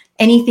 but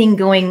anything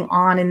going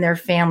on in their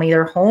family,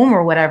 their home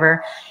or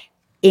whatever.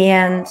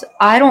 And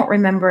I don't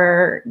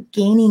remember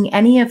gaining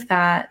any of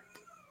that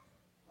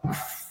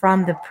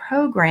from the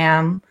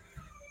program.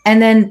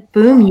 And then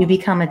boom, you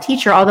become a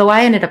teacher. Although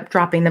I ended up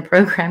dropping the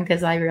program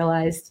because I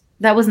realized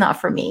that was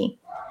not for me.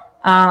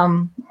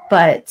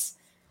 But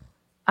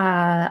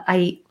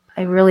I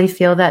really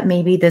feel that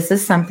maybe this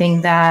is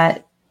something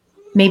that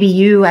maybe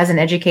you as an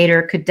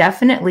educator could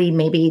definitely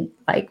maybe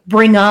like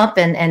bring up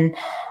and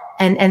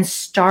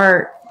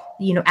start,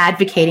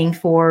 advocating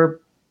for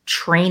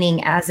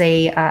training as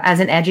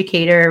an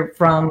educator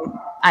from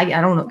I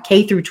don't know,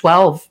 K through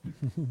 12.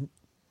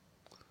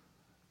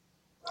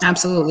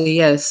 Absolutely,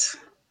 yes.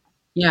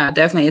 Yeah,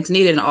 definitely. It's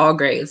needed in all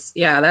grades.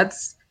 Yeah,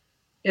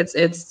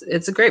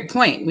 it's a great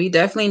point. We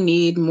definitely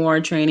need more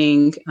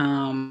training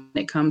when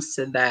it comes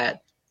to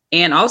that.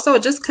 And also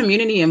just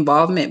community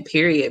involvement,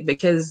 period,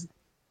 because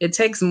it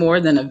takes more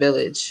than a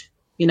village.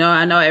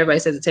 I know everybody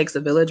says it takes a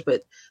village,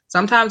 but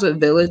sometimes with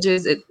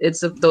villages,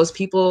 it's those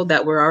people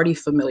that we're already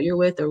familiar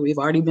with or we've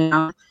already been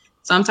on.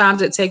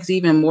 Sometimes it takes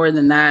even more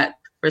than that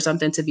for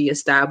something to be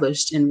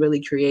established and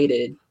really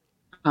created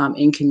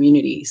in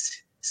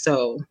communities.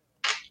 So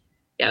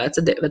yeah,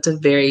 that's a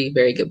very,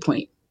 very good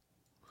point.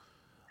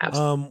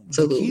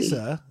 Absolutely.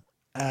 Dakisa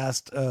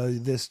asked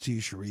this to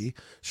you, Cherie.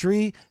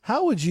 Cherie,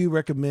 how would you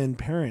recommend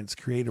parents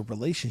create a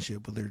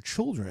relationship with their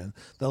children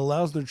that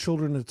allows their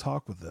children to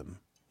talk with them?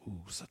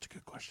 Ooh, such a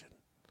good question.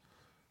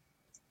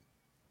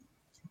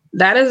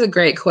 That is a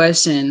great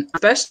question,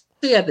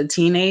 especially at the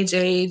teenage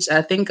age.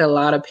 I think a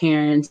lot of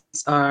parents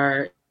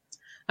are,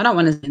 I don't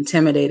want to say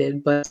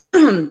intimidated, but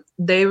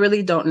they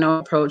really don't know how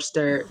to approach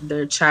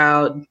their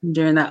child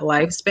during that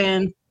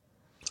lifespan.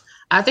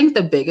 I think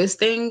the biggest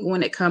thing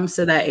when it comes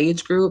to that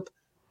age group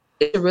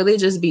is to really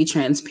just be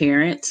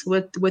transparent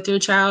with your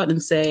child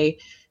and say,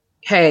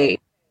 hey,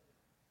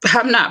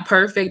 I'm not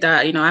perfect.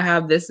 I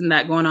have this and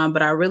that going on,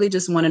 but I really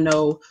just want to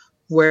know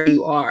where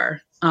you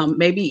are.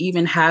 Maybe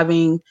even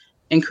having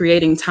and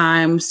creating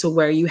times to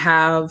where you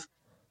have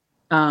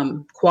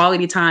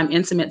quality time,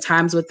 intimate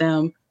times with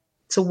them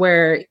to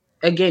where,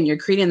 again, you're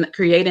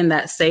creating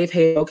that safe,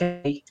 hey,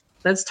 okay,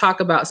 let's talk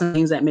about some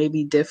things that may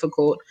be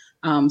difficult.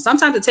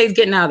 Sometimes it takes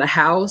getting out of the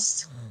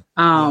house,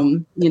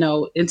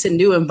 into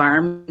new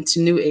environments,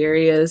 to new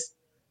areas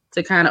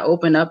to kind of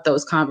open up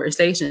those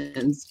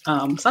conversations.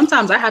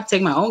 Sometimes I have to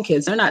take my own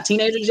kids. They're not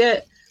teenagers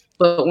yet,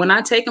 but when I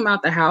take them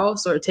out the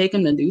house or take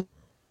them to do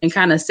and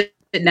kind of sit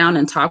down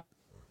and talk,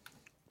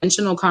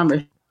 intentional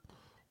conversation,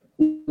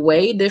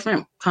 way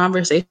different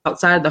conversation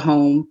outside the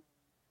home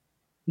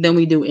than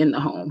we do in the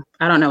home.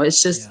 I don't know.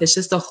 It's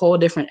just a whole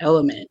different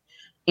element.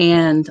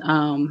 And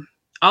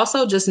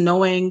also just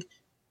knowing,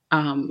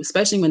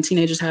 especially when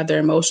teenagers have their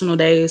emotional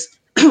days,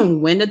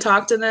 when to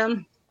talk to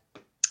them.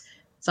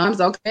 Sometimes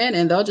they'll come in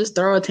and they'll just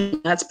throw a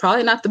thing. That's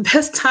probably not the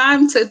best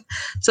time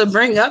to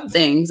bring up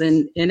things.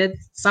 And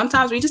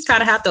sometimes we just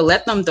kind of have to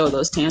let them throw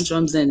those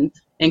tantrums and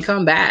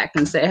come back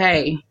and say,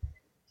 hey,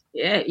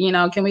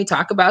 yeah, can we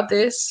talk about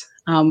this?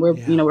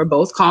 We're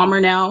both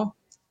calmer now.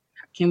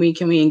 Can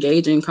we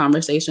engage in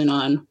conversation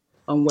on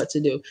what to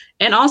do?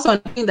 And also,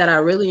 something that I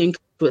really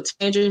encourage with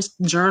teenagers,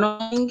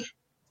 journaling.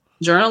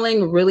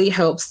 Journaling really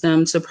helps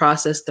them to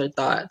process their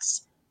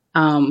thoughts.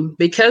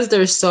 Because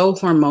they're so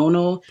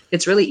hormonal,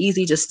 it's really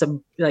easy just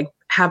to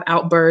have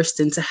outbursts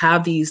and to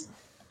have these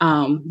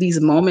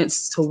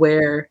moments to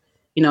where,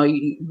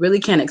 you really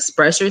can't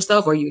express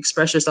yourself or you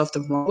express yourself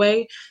the wrong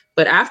way.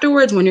 But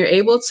afterwards, when you're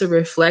able to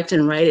reflect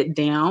and write it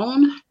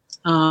down,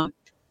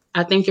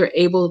 I think you're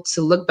able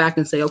to look back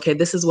and say, okay,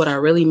 this is what I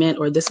really meant,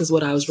 or this is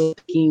what I was really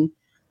thinking.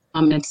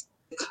 And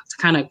to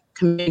kind of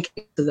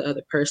communicate to the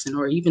other person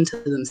or even to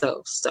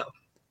themselves. So,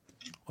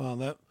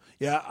 well,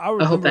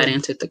 I hope that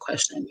answered the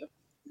question.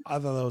 I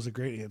thought that was a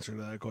great answer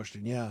to that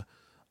question. Yeah.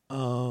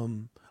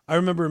 I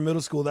remember in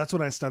middle school, that's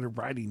when I started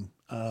writing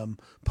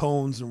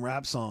poems and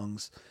rap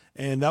songs.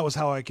 And that was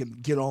how I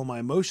could get all my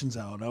emotions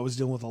out. I was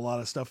dealing with a lot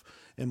of stuff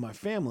in my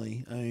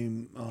family.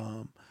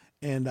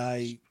 And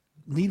I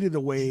needed a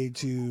way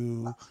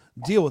to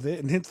deal with it.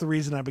 And hence the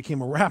reason I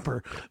became a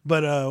rapper.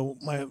 But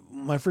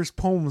my first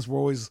poems were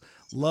always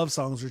love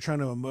songs. We're trying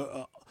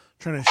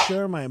to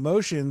share my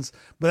emotions,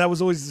 but I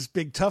was always this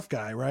big tough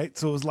guy, right?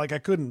 So it was like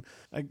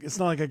it's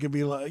not like I could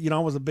be like, I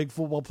was a big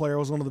football player. I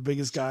was one of the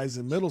biggest guys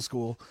in middle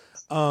school.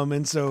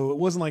 And so it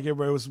wasn't like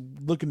everybody was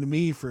looking to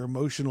me for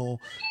emotional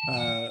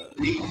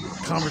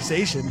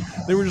conversation.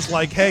 They were just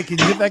like, hey, can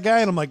you hit that guy?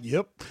 And I'm like,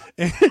 yep.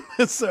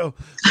 And so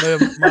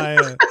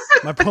my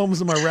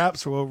poems and my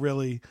raps were what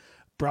really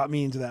brought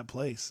me into that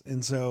place.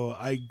 And so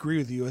I agree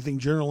with you. I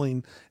think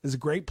journaling is a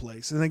great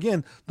place. And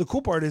again, the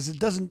cool part is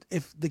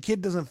if the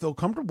kid doesn't feel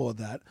comfortable with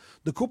that,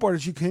 the cool part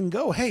is you can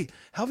go, hey,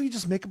 how about you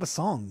just make up a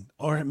song?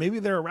 Or maybe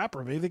they're a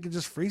rapper. Maybe they can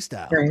just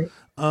freestyle. Right.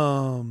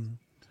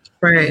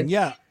 Right. And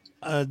yeah.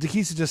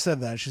 Dakisa just said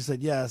that. She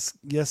said, yes,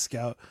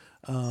 Scout.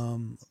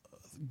 Art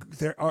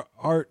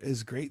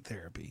is great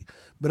therapy,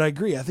 but I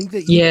agree. I think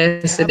that you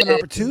have an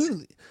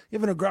opportunity. You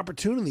have an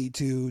opportunity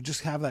to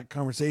just have that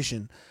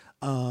conversation,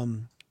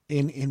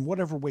 in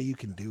whatever way you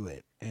can do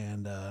it.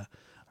 And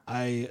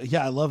I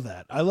love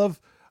that. I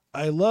love.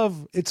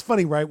 It's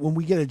funny, right? When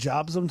we get a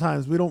job,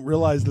 sometimes we don't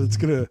realize that it's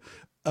going to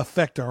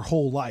affect our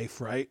whole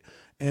life, right?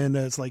 And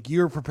it's like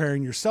you're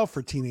preparing yourself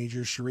for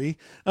teenagers, Cherie,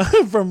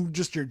 from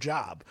just your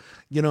job.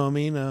 You know what I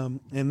mean?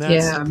 And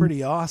that's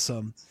pretty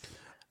awesome.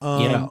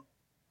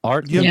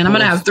 Art. Yeah, and I'm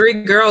gonna have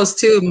 3 girls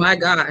too. My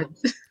God.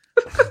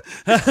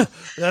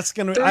 That's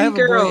gonna. I have a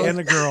boy and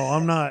a girl.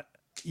 I'm not.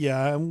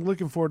 Yeah, I'm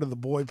looking forward to the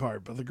boy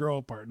part, but the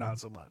girl part not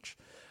so much.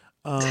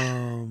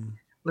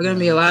 We're gonna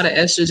be a lot of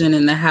estrogen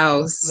in the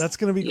house. That's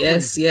gonna be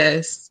yes, crazy.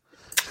 yes.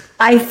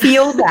 I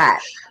feel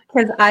that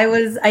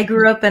because I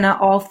grew up in an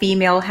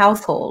all-female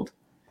household.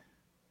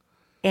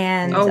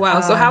 And oh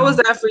wow. So how was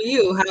that for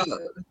you?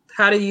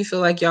 How do you feel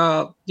like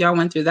y'all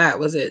went through that?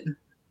 Was it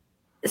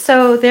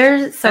so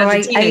there's so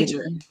as a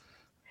teenager?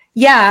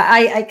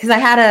 Because I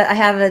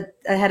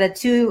had a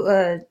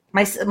two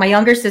my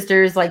younger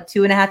sister is like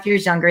 2.5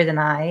 years younger than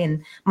I,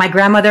 and my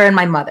grandmother and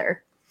my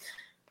mother.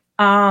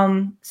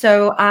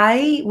 So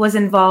I was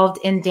involved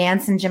in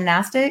dance and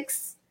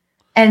gymnastics,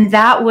 and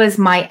that was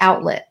my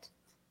outlet.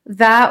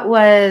 That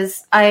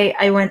was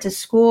I went to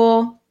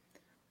school.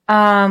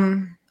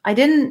 I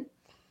didn't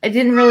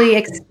really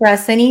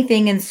express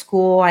anything in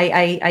school.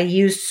 I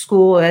used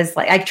school as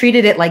like I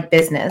treated it like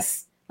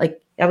business.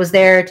 Like I was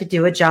there to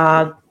do a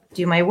job,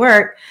 do my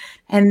work,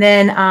 and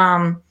then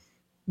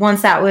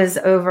once that was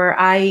over,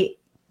 I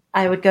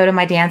would go to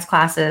my dance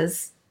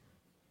classes,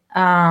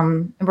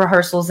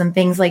 rehearsals and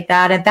things like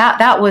that, and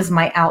that was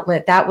my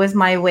outlet. That was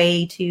my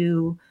way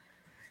to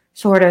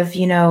sort of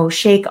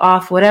shake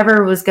off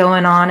whatever was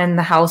going on in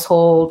the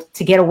household,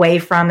 to get away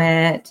from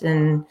it,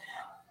 and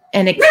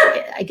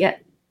I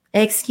get.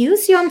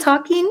 Excuse you, I'm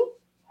talking.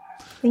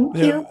 Thank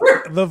you.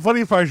 The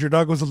funny part is your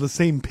dog was on the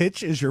same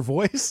pitch as your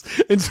voice,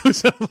 and so it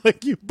sounded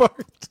like you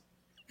barked.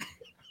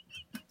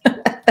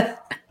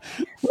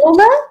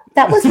 Lola,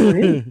 that was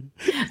rude.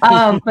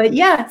 But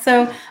yeah,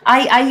 so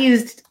I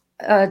used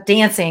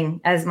dancing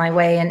as my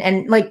way,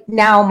 and like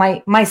now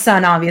my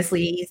son,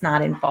 obviously he's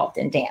not involved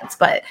in dance,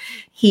 but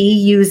he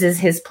uses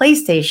his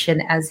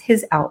PlayStation as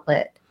his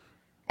outlet.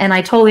 And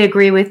I totally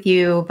agree with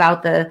you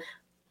about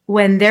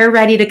when they're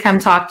ready to come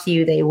talk to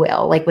you, they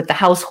will. Like with the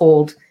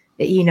household,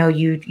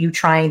 you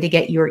trying to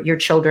get your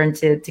children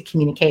to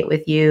communicate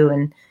with you,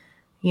 and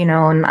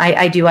and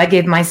I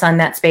give my son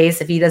that space.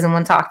 If he doesn't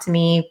want to talk to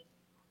me,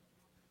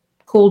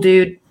 cool,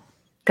 dude,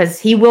 because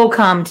he will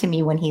come to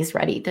me when he's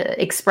ready to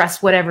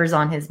express whatever's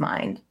on his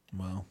mind.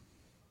 Wow.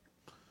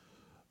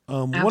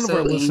 One of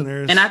our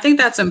listeners, and I think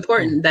that's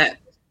important that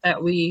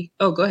we.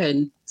 Oh, go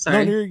ahead.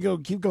 Sorry. No, here you go.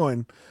 Keep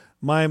going.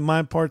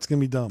 My part's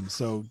gonna be dumb,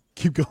 so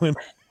keep going.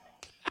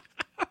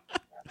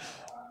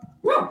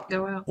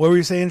 Go out. What were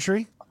you saying,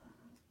 Sheree?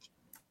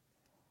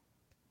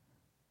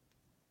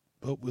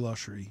 Oh, we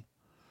lost Sheree.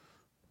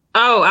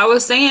 Oh, I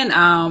was saying,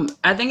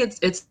 I think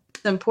it's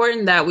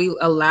important that we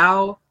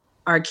allow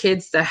our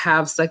kids to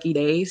have sucky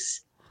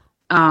days.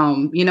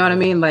 You know what I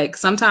mean? Like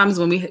sometimes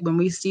when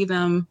we see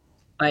them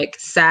like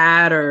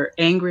sad or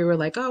angry, we're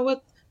like,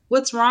 oh,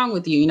 what's wrong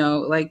with you?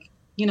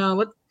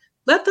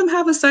 Let them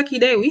have a sucky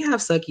day. We have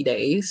sucky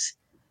days.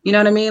 You know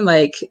what I mean?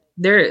 Like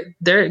they're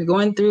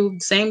going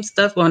through same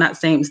stuff. Well, not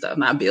same stuff,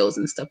 not bills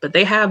and stuff, but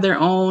they have their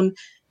own,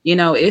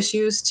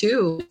 issues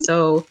too.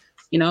 So,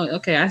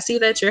 okay, I see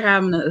that you're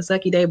having a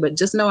sucky day, but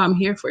just know I'm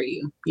here for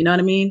you. You know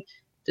what I mean?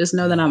 Just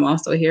know that I'm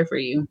also here for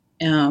you.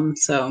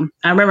 So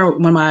I remember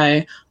when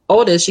my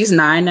oldest, she's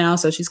 9 now,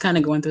 so she's kind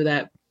of going through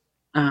that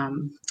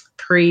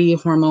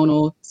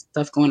pre-hormonal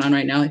stuff going on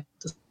right now.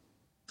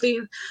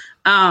 She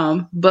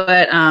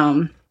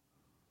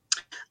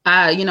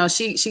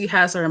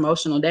has her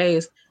emotional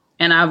days,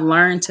 and I've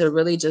learned to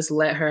really just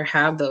let her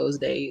have those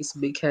days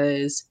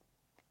because,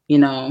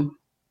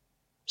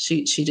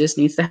 she just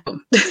needs to help.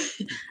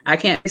 I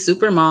can't be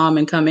super mom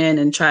and come in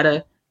and try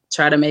to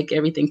make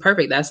everything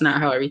perfect. That's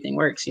not how everything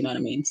works. You know what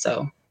I mean?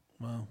 So,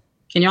 wow.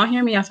 Can y'all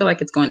hear me? I feel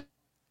like it's going.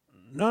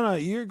 No,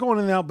 you're going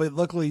in and out, but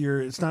luckily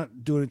it's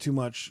not doing it too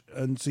much,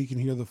 and so you can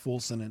hear the full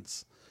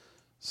sentence.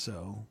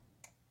 So,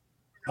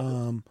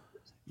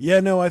 yeah,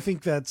 no, I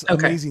think that's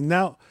amazing.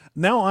 Now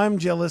I'm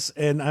jealous,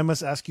 and I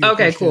must ask you a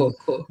question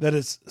cool. that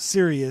is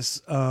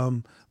serious.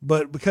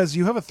 But because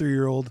you have a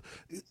 3-year-old,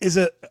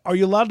 are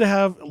you allowed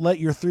to let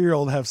your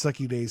 3-year-old have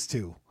sucky days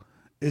too?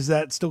 Is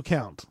that still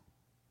count?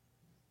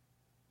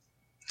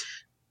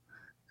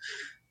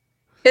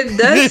 It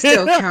does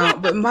still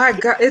count, but my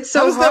God, it's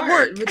so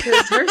hard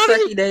because her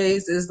sucky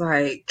days is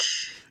like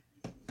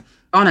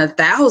on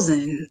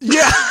 1,000.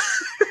 Yeah.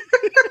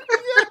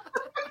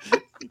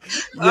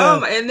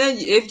 Yeah. And then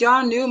if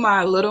y'all knew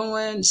my little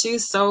one,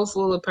 she's so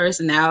full of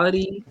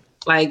personality.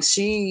 Like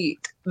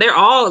they're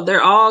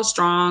all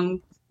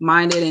strong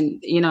minded,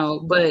 and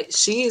but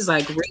she's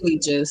like really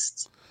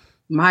just,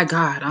 my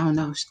God, I don't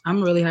know.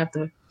 I'm really have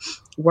to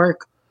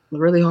work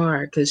really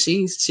hard because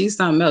she's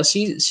something else.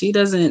 She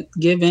doesn't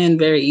give in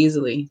very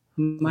easily.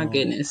 My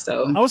goodness.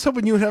 So I was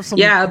hoping you would have some.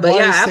 Yeah, but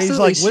yeah, absolutely.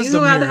 Like she's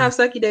allowed to have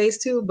sucky days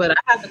too, but I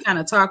have to kind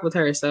of talk with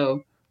her.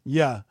 So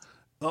yeah.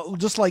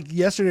 Just like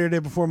yesterday or the day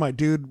before, my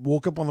dude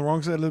woke up on the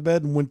wrong side of the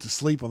bed and went to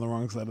sleep on the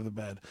wrong side of the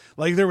bed.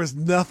 Like there was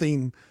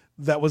nothing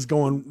that was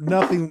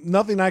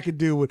nothing I could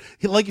do with,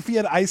 like if he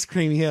had ice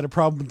cream, he had a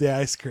problem with the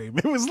ice cream.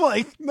 It was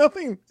like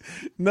nothing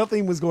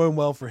was going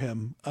well for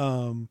him.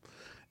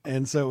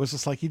 And so it was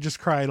just like, he just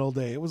cried all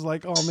day. It was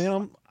like, oh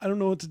man, I don't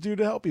know what to do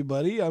to help you,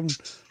 buddy. I'm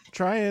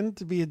trying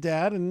to be a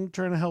dad and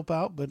trying to help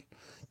out, but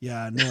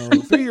yeah, no,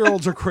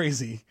 3-year-olds are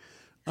crazy.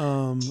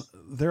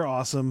 They're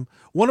awesome.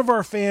 One of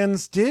our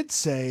fans did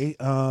say,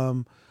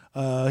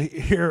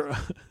 Here,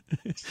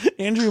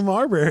 Andrew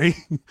Marbury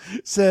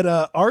said,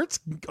 art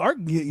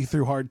can get you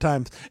through hard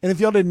times. And if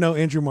y'all didn't know,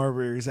 Andrew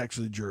Marbury is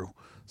actually Drew.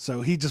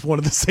 So he just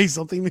wanted to say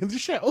something in the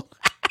show.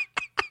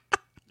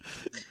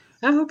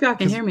 I hope y'all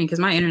can hear me because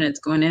my internet's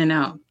going in and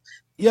out.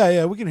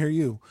 Yeah, we can hear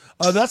you.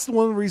 That's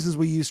one of the reasons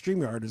we use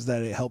StreamYard, is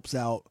that it helps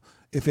out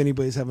if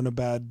anybody's having a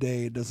bad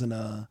day. It doesn't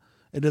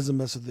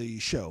mess with the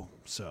show.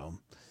 So,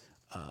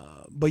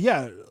 but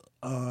yeah,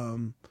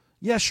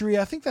 Sheree,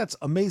 I think that's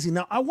amazing.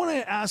 Now I want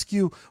to ask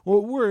you.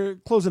 Well, we're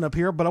closing up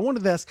here, but I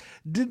wanted to ask: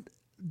 Did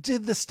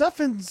the stuff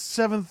in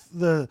seventh,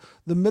 the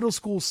middle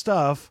school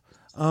stuff?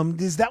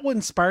 Is that what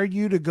inspired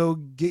you to go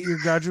get your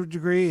graduate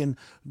degree and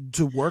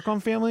to work on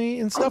family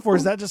and stuff, or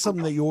is that just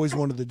something that you always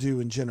wanted to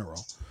do in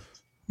general?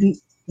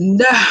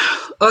 No.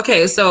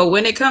 Okay, so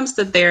when it comes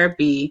to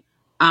therapy,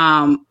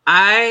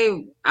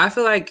 I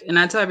feel like, and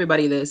I tell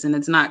everybody this, and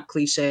it's not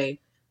cliche,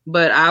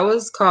 but I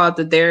was called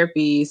to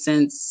therapy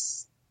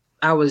since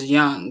I was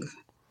young.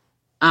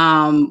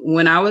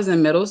 When I was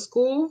in middle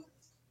school,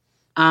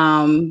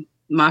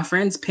 my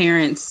friend's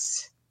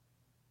parents.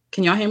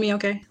 Can y'all hear me?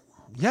 Okay.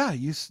 Yeah,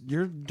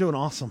 you're doing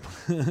awesome.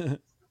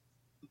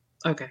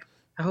 Okay,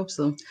 I hope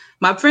so.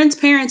 My friend's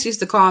parents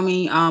used to call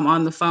me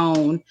on the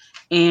phone,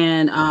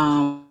 and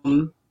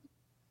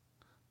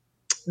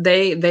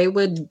they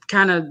would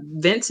kind of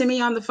vent to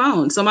me on the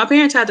phone. So my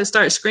parents had to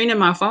start screening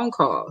my phone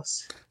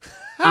calls.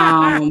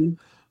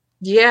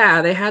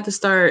 Yeah, they had to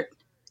start.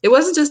 It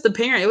wasn't just the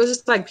parent. It was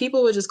just like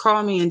people would just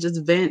call me and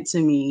just vent to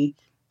me.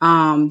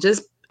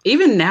 Just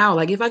even now,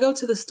 like if I go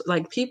to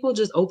like people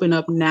just open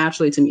up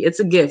naturally to me. It's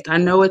a gift. I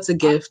know it's a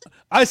gift.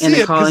 I see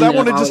it because I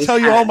want to just tell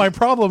you all my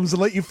problems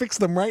and let you fix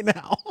them right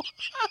now.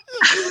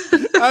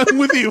 I'm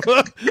with you.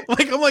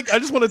 I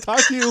just want to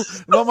talk to you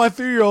about my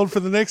 3-year-old for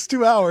the next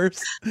 2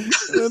 hours.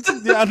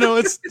 It's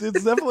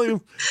definitely.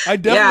 I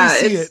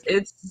definitely see it.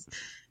 It's.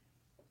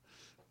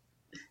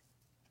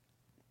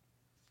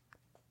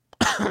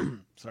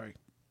 Sorry.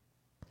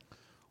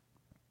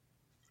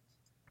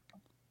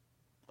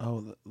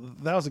 Oh,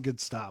 that was a good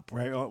stop.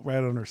 Right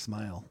on her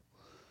smile.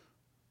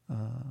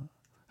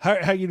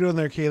 How you doing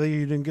there, Kaylee?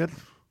 You doing good?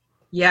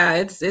 Yeah,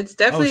 it's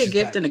definitely a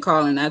gift and a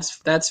calling.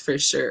 That's for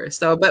sure.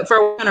 So, but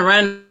for want to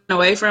run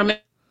away from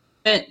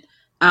it,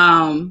 but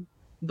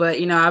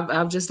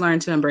I've just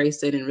learned to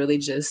embrace it and really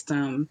just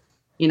let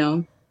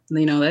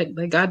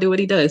God do what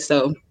He does.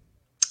 So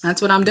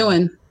that's what I'm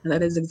doing.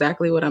 That is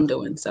exactly what I'm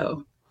doing.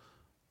 So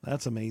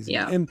that's amazing.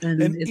 Yeah, and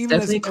it's even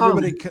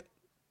definitely as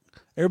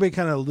everybody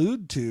kind of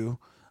allude to,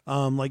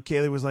 like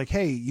Kaylee was like,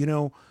 hey,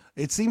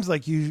 it seems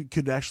like you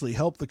could actually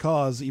help the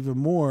cause even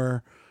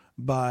more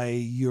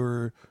by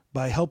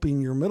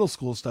helping your middle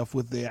school stuff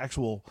with the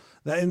actual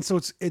that. And so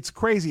it's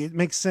crazy. It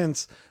makes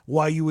sense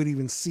why you would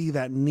even see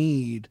that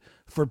need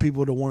for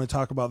people to want to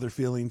talk about their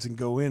feelings and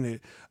go in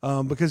it.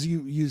 Because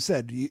you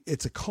said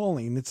it's a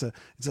calling. It's a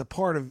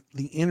part of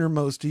the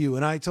innermost to you.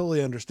 And I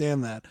totally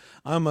understand that.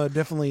 I'm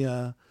definitely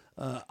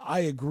I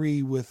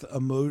agree with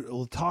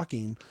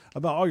talking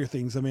about all your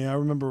things. I mean, I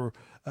remember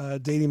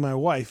dating my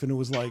wife, and it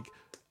was like,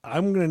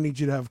 I'm going to need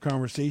you to have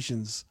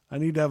conversations. I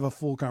need to have a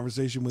full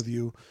conversation with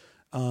you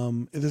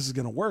if this is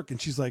going to work. And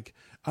she's like,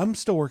 I'm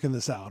still working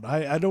this out.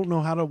 I don't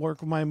know how to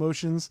work with my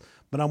emotions,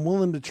 but I'm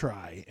willing to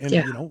try.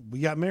 And, we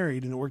got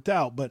married and it worked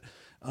out, but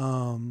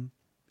I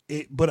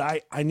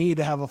need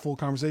to have a full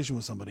conversation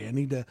with somebody. I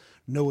need to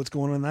know what's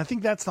going on. And I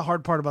think that's the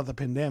hard part about the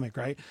pandemic,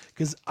 right?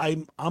 Because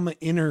I'm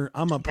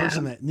a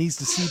person that needs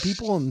to see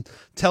people and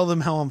tell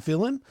them how I'm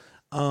feeling.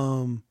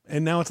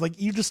 And now it's like,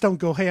 you just don't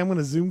go, hey, I'm going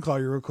to Zoom call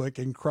you real quick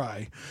and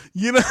cry.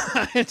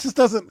 It just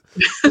doesn't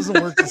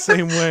work the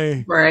same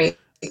way. Right.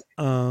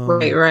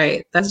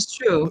 Right. That's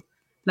true.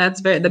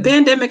 The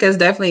pandemic has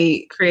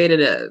definitely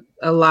created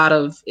a lot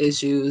of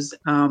issues.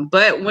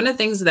 But one of the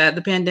things that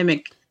the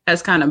pandemic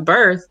has kind of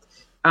birthed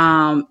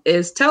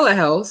is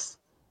telehealth.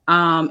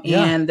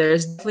 And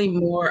there's definitely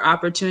more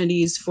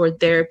opportunities for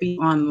therapy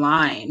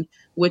online,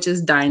 which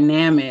is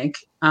dynamic.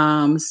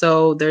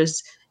 So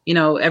there's,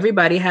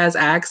 everybody has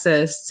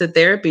access to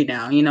therapy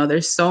now.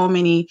 There's so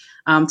many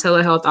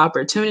telehealth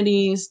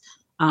opportunities.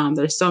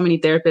 There's so many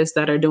therapists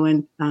that are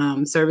doing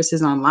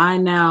services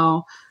online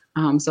now.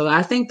 So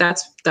I think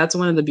that's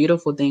one of the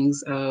beautiful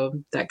things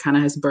that kind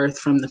of has birthed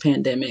from the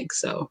pandemic.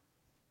 So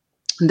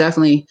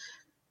definitely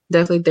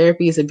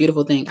therapy is a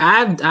beautiful thing.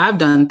 I've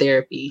done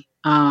therapy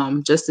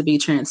just to be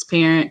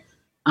transparent.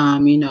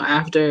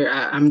 After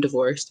I'm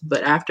divorced,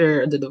 but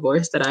after the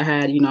divorce that I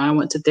had, I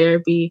went to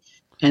therapy,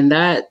 and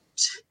that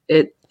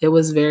it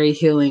was very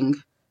healing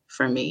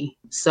for me.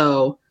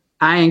 So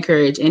I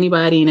encourage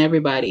anybody and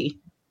everybody,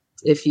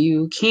 if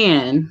you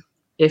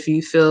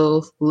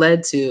feel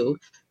led to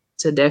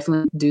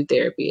definitely do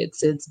therapy.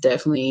 It's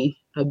definitely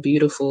a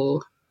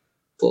beautiful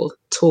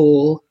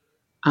tool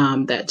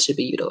that should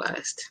be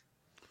utilized.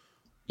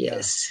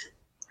 Yes,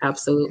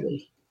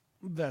 absolutely.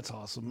 That's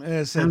awesome. And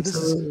as I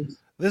said,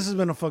 this has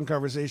been a fun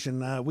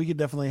conversation. We could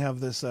definitely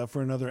have this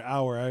for another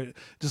hour.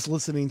 Just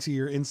listening to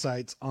your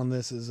insights on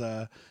this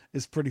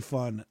is pretty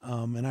fun.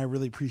 And I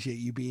really appreciate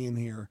you being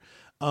here.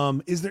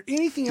 Is there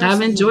anything else?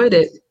 I've enjoyed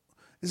it.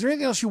 Is there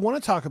anything else you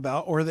want to talk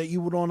about, or that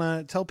you would want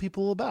to tell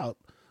people about?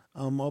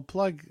 A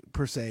plug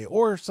per se,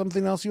 or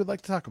something else you would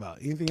like to talk about?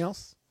 Anything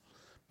else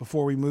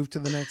before we move to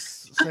the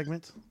next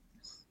segment?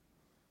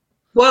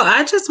 Well,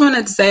 I just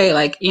wanted to say,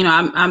 like,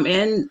 I'm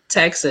in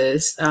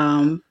Texas.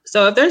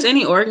 So if there's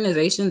any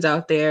organizations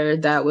out there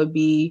that would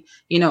be,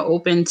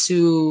 open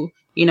to,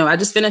 I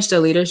just finished a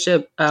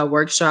leadership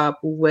workshop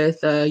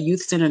with a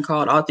youth center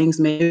called All Things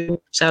Made.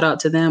 Shout out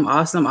to them.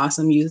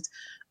 Awesome youth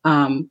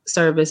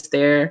service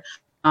there.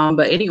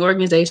 But any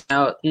organization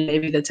out in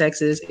maybe the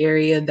Texas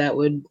area that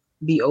would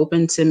be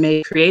open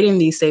to creating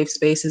these safe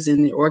spaces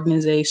in the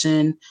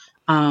organization,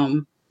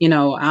 I'm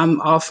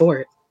all for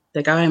it.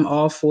 Like, I am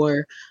all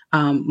for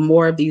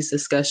more of these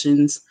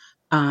discussions,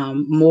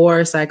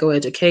 more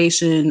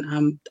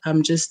psychoeducation.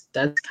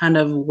 That's kind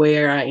of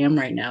where I am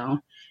right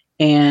now.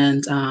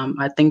 And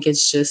I think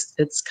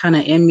it's kind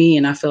of in me,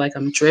 and I feel like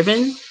I'm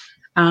driven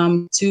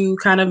to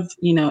kind of,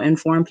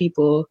 inform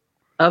people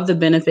of the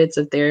benefits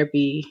of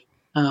therapy,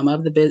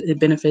 of the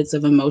benefits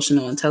of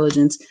emotional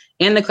intelligence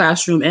in the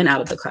classroom and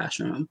out of the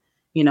classroom.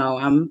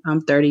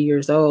 I'm 30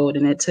 years old,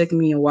 and it took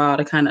me a while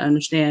to kind of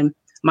understand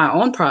my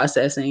own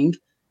processing.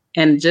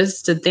 And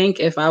just to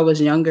think, if I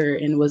was younger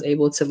and was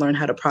able to learn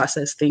how to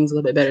process things a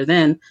little bit better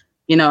then,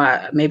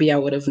 maybe I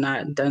would have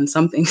not done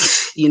something,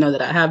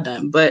 that I have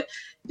done. But,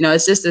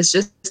 it's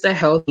just a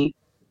healthy,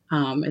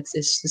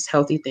 it's just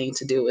healthy thing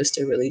to do, is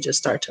to really just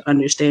start to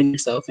understand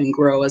yourself and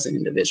grow as an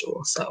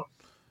individual. So,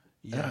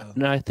 yeah.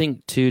 And I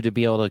think too, to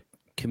be able to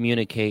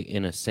communicate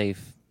in a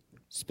safe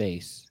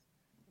space,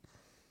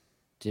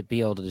 to be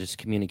able to just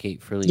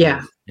communicate freely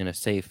in a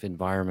safe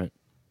environment.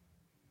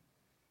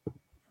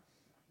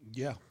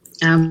 Yeah.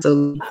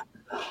 Absolutely.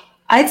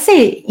 I'd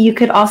say you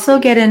could also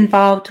get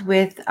involved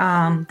with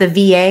the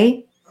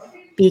VA,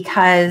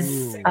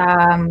 because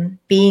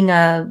being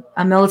a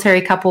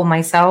military couple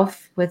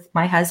myself with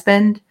my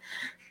husband,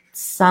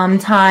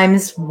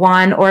 sometimes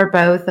one or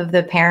both of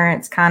the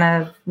parents, kind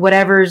of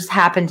whatever's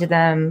happened to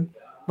them,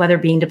 whether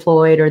being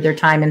deployed or their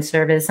time in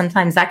service,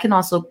 sometimes that can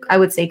also, I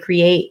would say,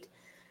 create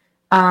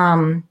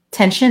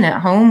tension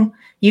at home.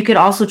 You could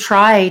also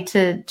try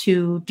to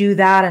do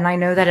that. And I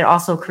know that it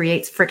also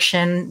creates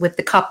friction with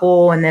the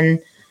couple. And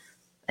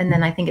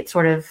then I think it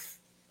sort of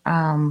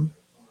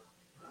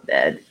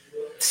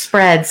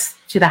spreads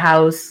to the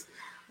house.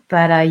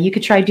 But you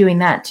could try doing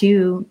that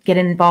too, get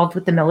involved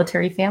with the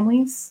military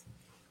families.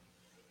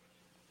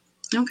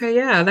 Okay,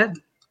 yeah,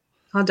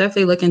 I'll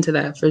definitely look into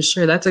that for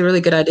sure. That's a really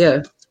good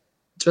idea.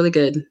 It's really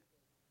good.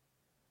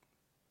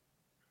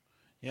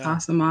 Yeah.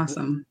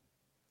 Awesome.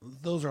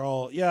 Those are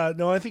all, yeah,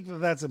 no, I think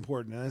that's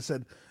important. And I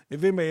said,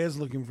 if anybody is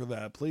looking for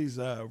that, please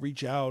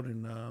reach out.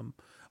 And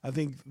I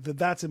think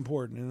that's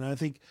important. And I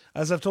think,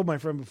 as I've told my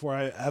friend before,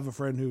 I have a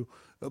friend who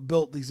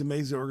built these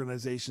amazing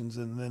organizations,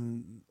 and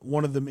then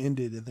one of them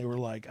ended, and they were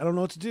like, I don't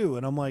know what to do.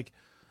 And I'm like,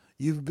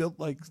 you've built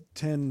like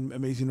 10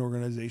 amazing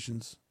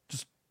organizations.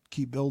 Just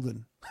keep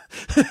building.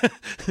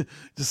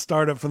 Just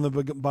start up from the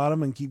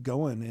bottom and keep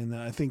going. And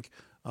I think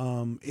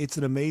it's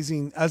an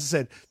amazing, as I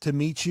said, to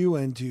meet you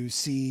and to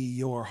see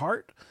your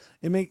heart.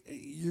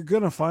 You're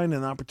going to find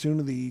an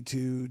opportunity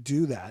to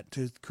do that,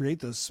 to create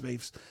those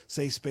safe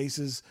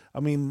spaces. I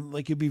mean,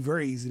 like, it'd be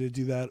very easy to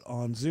do that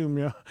on Zoom,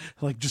 yeah.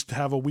 Like, just to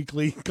have a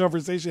weekly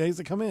conversation. Hey,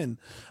 to come in,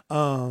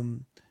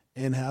 and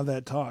have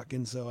that talk.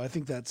 And so I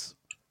think that's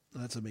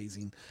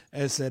amazing.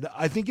 As I said,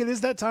 I think it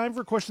is that time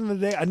for question of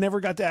the day. I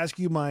never got to ask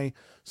you my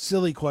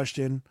silly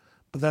question,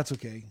 but that's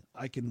okay.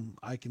 I can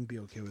be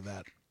okay with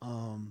that.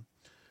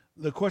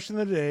 The question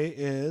of the day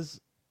is,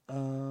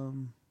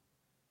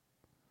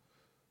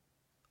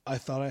 I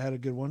thought I had a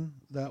good one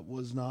that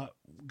was not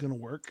going to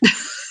work.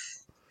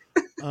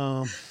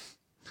 I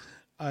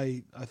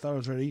thought I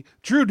was ready.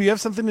 Drew, do you have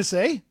something to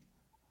say?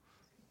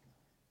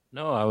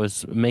 No, I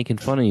was making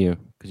fun of you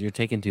because you're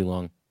taking too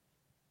long.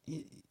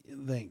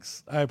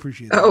 Thanks. I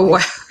appreciate that. Oh, wow.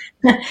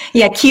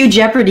 Yeah, cue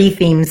Jeopardy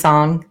theme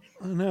song.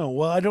 No,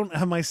 well, I don't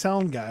have my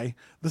sound guy.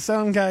 The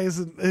sound guy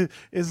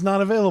is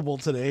not available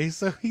today,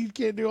 so he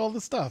can't do all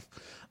the stuff.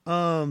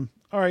 All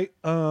right.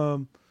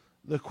 The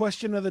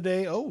question of the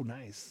day. Oh,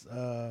 nice.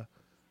 And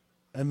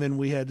then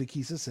we had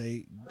Takisa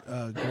say,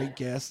 great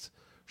guest.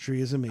 She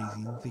is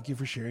amazing. Thank you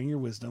for sharing your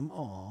wisdom.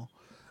 Aw.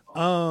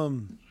 Oh,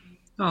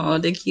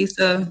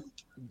 Takisa.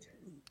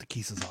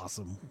 Takisa's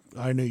awesome.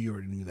 I know you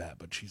already knew that,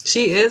 but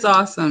she is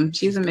awesome.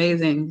 She's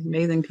amazing.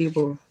 Amazing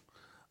people.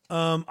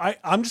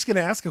 I'm just going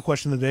to ask a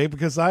question of the day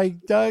because I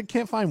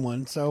can't find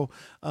one. So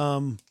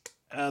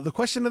the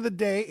question of the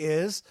day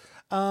is,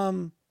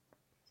 do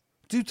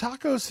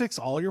tacos fix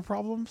all your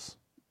problems?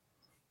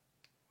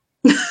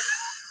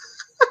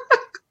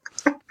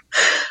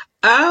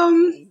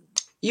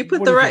 You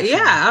put the right,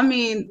 yeah. I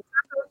mean,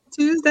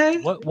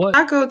 Tuesday.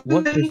 What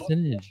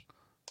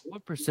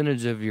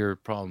percentage of your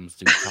problems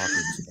do tacos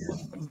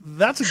solve?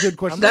 That's a good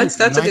question. That's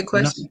a good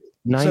question.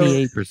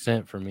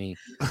 98% for me.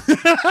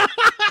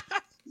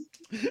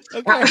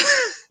 Okay.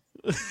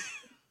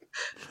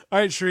 All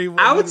right, Sheree.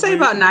 I would say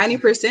about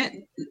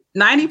 90%.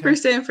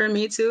 90% for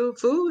me too.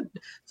 Food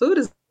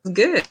is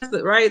good.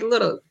 The right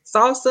little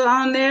salsa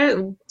on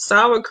there,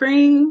 sour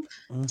cream.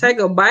 Take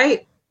a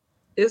bite.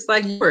 It's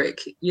like work.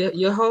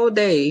 Your whole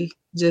day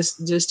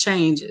just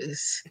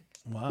changes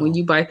when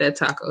you bite that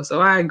taco.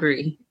 So I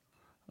agree.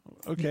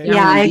 Okay.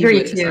 Yeah, I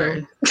agree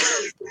too.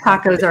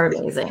 Tacos are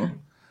amazing.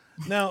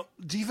 Now,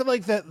 do you feel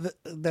like that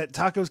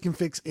tacos can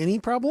fix any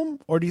problem,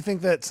 or do you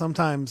think that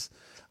sometimes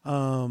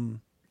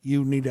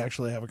you need to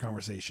actually have a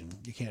conversation?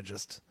 You can't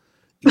just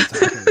eat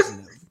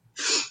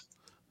tacos.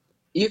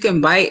 You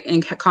can bite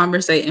and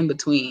conversate in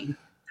between.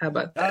 How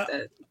about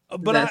that?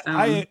 But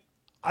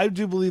I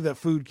do believe that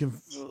food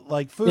can,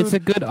 like food. It's a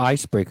good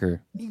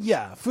icebreaker.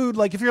 Yeah, food.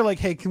 Like if you're like,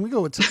 hey, can we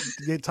go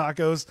get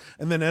tacos?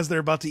 And then as they're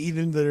about to eat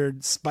into their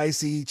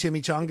spicy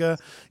chimichanga,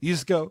 you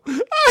just go,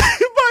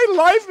 my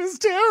life is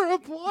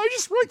terrible. I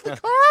just wrecked the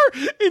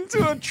car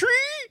into a tree,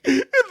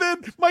 and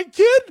then my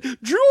kid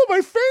drew on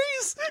my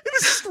face, and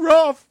it's just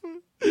rough.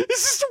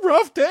 It's just a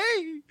rough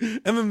day.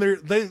 And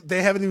then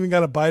they haven't even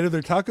got a bite of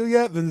their taco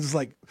yet. Then it's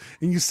like,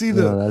 and you see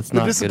the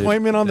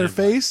disappointment on their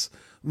face,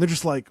 and they're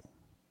just like.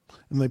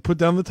 And they put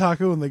down the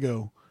taco and they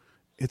go,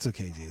 it's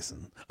okay,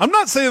 Jason. I'm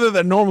not saying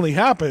that normally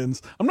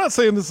happens. I'm not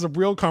saying this is a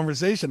real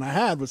conversation I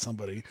had with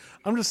somebody.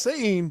 I'm just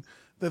saying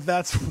that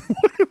that's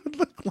what it would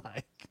look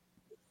like.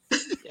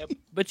 Yeah,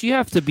 but you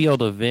have to be able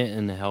to vent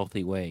in a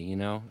healthy way,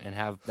 and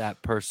have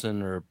that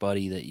person or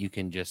buddy that you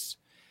can just,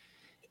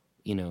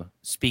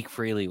 speak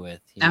freely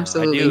with.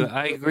 Absolutely.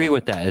 I agree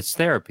with that. It's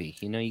therapy.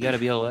 You got to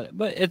be able to,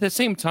 but at the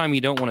same time, you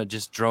don't want to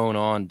just drone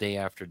on day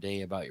after day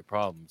about your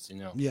problems,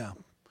 Yeah.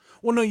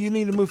 Well, no, you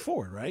need to move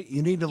forward, right?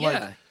 You need to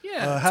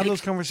have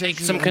those conversations.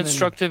 Take some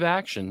constructive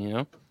action,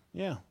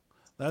 Yeah,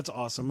 that's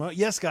awesome.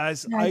 Yes,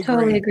 guys, yeah, I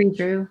totally agree,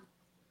 Drew.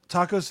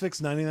 Tacos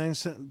fix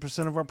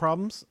 99% of our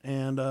problems,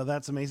 and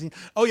that's amazing.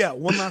 Oh yeah,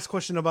 one last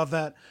question about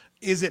that: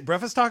 is it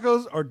breakfast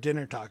tacos or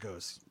dinner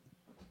tacos?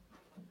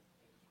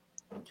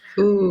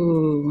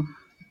 Ooh.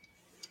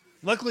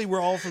 Luckily,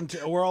 we're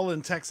all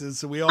in Texas,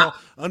 so we all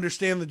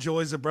understand the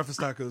joys of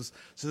breakfast tacos.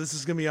 So this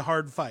is going to be a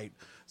hard fight.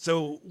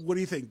 So what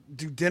do you think?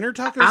 Do dinner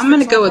tacos? I'm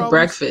going to go with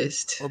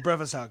breakfast. Or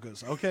breakfast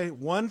tacos. Okay,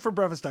 one for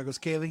breakfast tacos.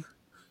 Kaylee?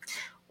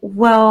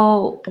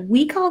 Well,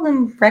 we call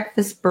them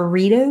breakfast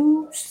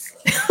burritos.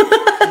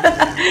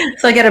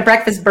 So I get a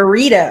breakfast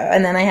burrito,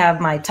 and then I have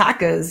my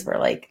tacos for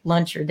like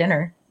lunch or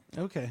dinner.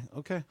 Okay.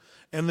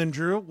 And then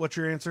Drew, what's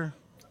your answer?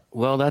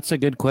 Well, that's a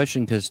good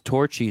question because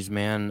Torchy's,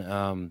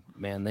 man,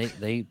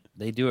 they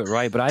do it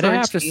right. But I'd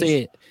have to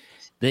say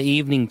the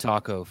evening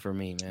taco for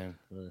me, man.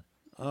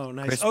 Oh,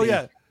 nice. Crispy. Oh,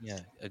 yeah. Yeah,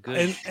 a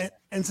good.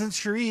 And since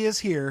Cherie is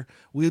here,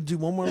 we'll do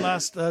one more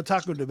last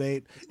taco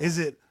debate. Is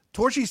it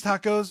Torchy's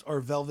Tacos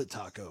or Velvet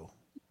Taco?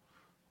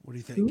 What do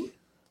you think? Ooh.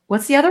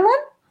 What's the other one?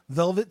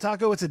 Velvet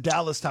Taco. It's a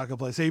Dallas taco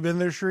place. Have you been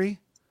there, Cherie?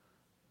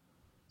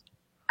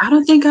 I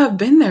don't think I've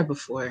been there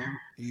before.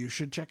 You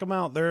should check them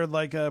out. They're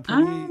like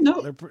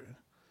pretty.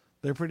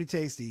 They're pretty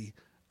tasty.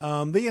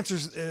 The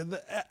answers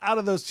out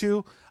of those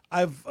two,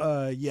 I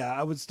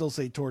would still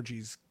say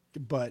Torchy's,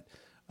 but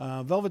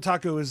Velvet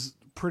Taco is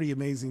pretty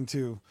amazing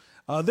too.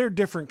 They're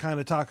different kind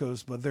of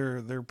tacos, but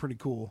they're pretty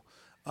cool.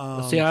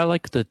 See, I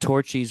like the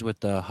Torchy's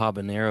with the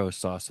habanero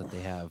sauce that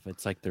they have.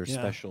 It's like their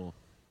special.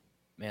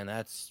 Man,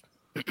 that's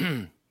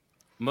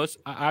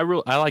I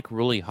like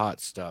really hot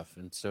stuff,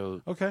 and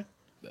so okay.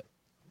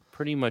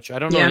 Pretty much, I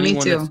don't know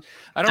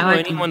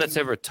anyone that's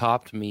ever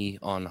topped me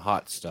on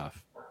hot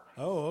stuff.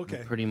 Oh, okay.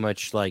 I'm pretty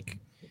much like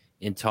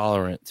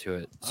intolerant to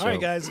it. All right,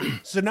 guys.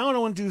 So now what I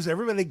want to do is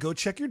everybody go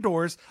check your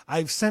doors.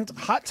 I've sent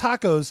hot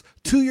tacos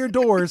to your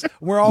doors.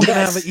 We're all going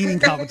to have an eating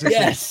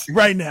competition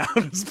right now.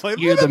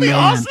 You're the man.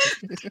 Awesome.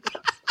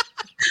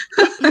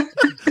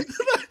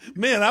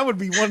 Man, I would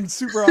be one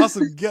super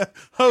awesome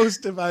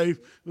host if I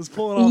was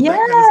pulling off that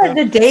kind of stuff.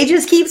 The day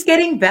just keeps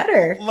getting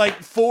better. Like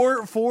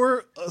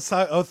three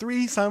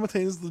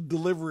simultaneous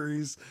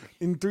deliveries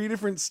in 3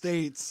 different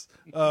states,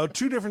 2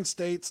 different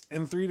states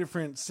and 3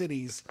 different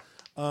cities,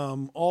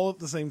 all at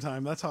the same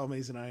time. That's how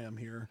amazing I am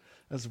here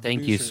as a producer.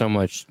 Thank you so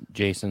much,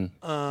 Jason.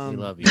 We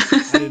love you.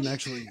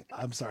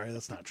 I'm sorry,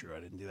 that's not true. I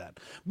didn't do that.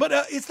 But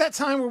it's that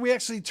time where we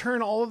actually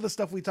turn all of the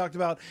stuff we talked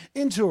about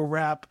into a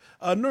rap.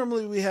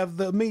 Normally we have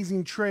the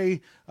amazing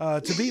Trey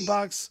to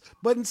beatbox,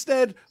 but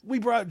instead we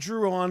brought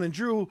Drew on, and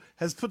Drew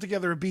has put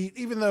together a beat,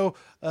 even though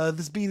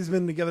this beat has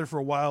been together for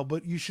a while.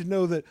 But you should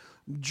know that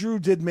Drew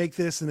did make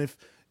this, and if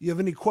you have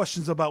any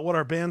questions about what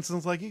our band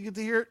sounds like, you get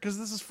to hear it because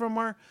this is from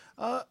our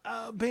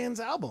band's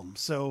album.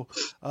 So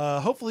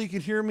hopefully you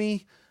can hear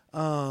me,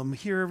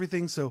 hear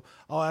everything. So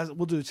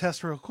we'll do a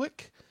test real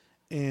quick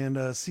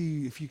and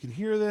see if you can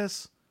hear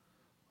this.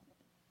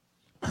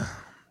 Can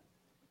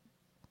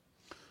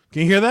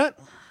you hear that?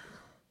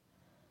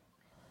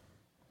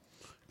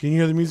 Can you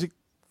hear the music,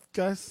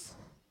 guys?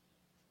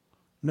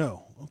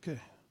 No. Okay.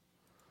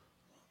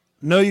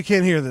 No, you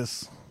can't hear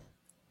this.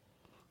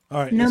 All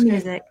right. No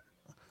music.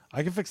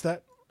 I can fix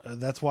that.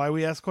 That's why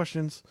we ask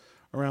questions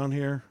around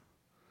here.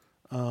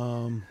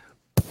 We'll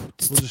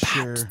just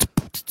share.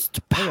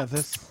 I got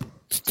this.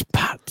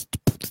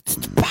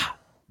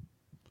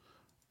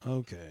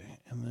 Okay,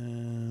 and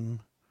then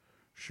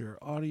share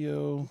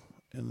audio,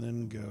 and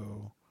then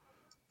go.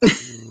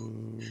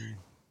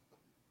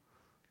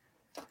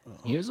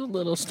 Here's a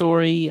little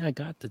story I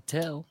got to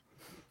tell.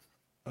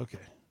 Okay.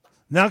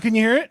 Now can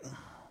you hear it?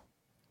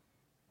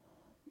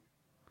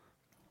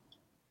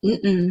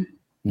 Mm-mm.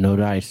 No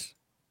dice.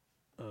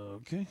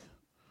 Okay.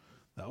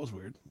 That was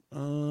weird.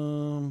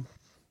 All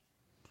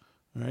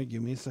right,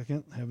 give me a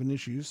second. Having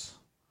issues.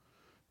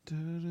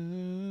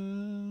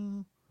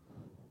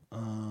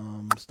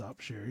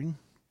 Stop sharing.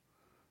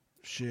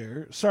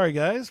 Share. Sorry,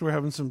 guys. We're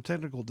having some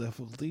technical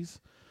difficulties.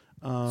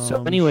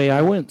 So anyway,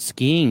 I went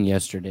skiing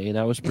yesterday.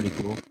 That was pretty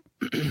cool.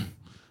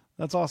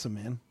 That's awesome,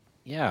 man.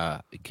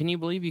 Yeah. Can you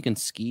believe you can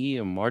ski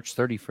on March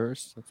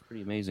 31st? That's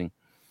pretty amazing.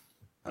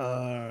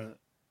 I'd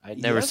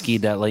never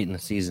skied that late in the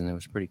season. It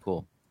was pretty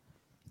cool.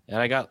 And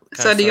I got.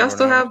 So do y'all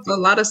still have a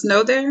lot of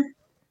snow there?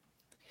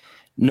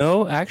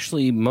 No,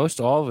 actually, most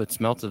all of it's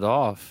melted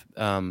off.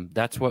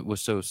 That's what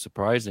was so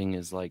surprising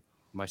is like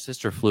my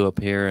sister flew up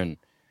here and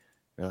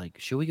they're like,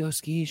 should we go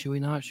ski? Should we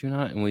not? Should we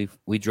not? And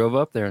we drove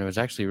up there and it was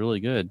actually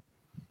really good.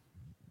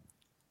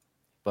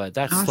 But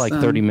that's awesome. like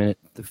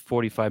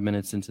 45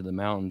 minutes into the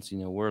mountains. You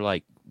know,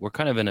 we're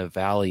kind of in a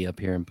valley up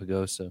here in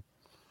Pagosa,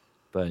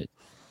 but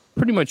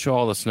pretty much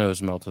all the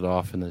snow's melted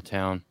off in the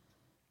town.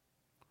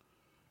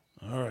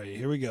 All right,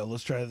 here we go.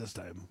 Let's try it this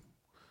time.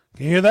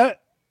 Can you hear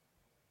that?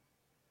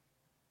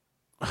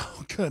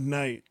 Oh, good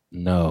night.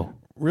 No.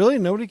 Really?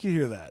 Nobody can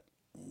hear that.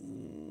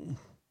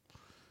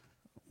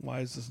 Why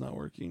is this not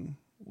working?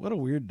 What a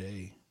weird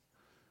day.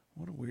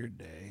 What a weird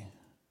day.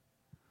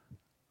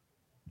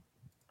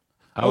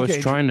 I was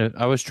trying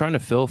to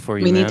fill for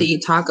you. We man. need to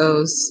eat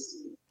tacos.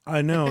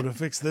 I know, to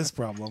fix this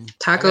problem.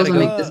 Tacos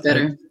will make this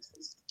better.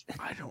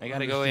 I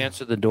gotta go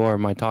answer the door.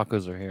 My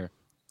tacos are here.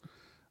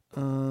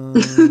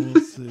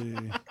 Let's see.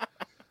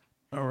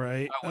 All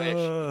right. I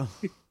wish.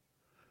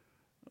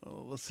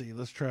 Let's see.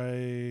 Let's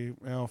try.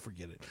 Oh,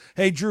 forget it.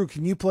 Hey, Drew,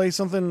 can you play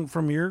something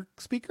from your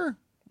speaker?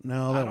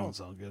 No, that don't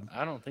sound good.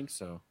 I don't think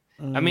so.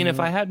 I mean, if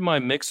I had my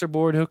mixer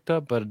board hooked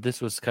up, but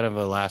this was kind of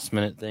a last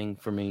minute thing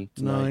for me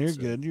tonight. No, you're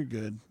good. You're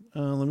good.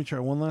 Let me try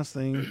one last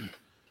thing. Okay.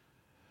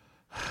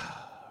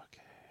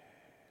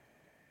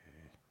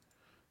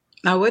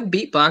 I would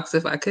beatbox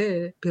if I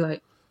could. Be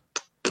like.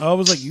 Oh, I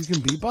was like, you can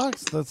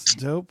beatbox? That's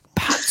dope.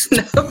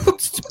 No.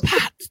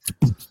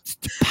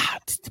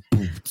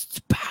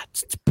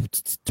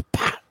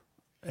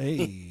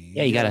 Hey.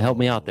 Yeah, you got to help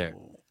me out there.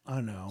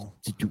 I know.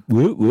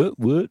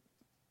 What?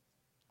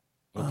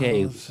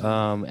 Okay,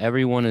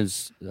 everyone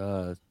is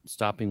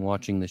stopping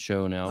watching the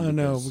show now. I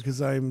know,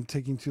 because I'm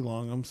taking too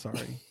long. I'm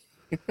sorry.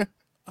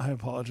 I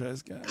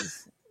apologize,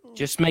 guys.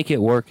 Just make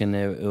it work and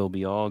it'll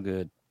be all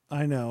good.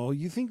 I know.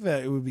 You think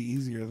that it would be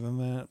easier than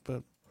that,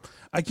 but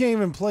I can't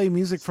even play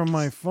music from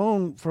my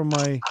phone, from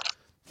my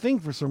thing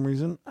for some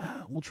reason.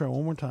 We'll try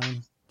one more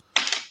time.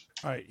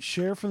 All right,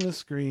 share from the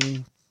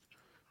screen.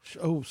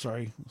 Oh,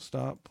 sorry.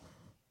 Stop.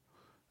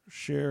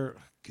 Share.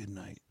 Good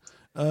night.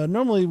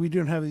 Normally we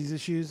don't have these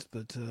issues,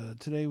 but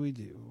today we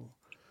do.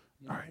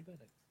 All right.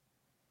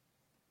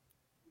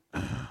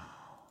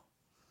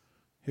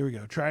 Here we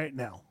go. Try it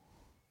now.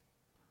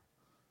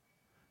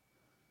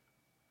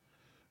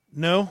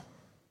 No?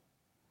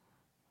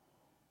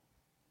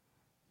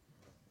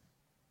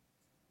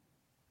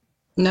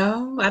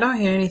 No, I don't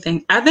hear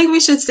anything. I think we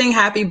should sing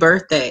happy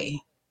birthday.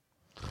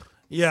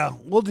 Yeah,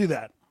 we'll do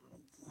that.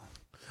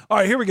 All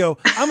right, here we go.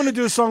 I'm going to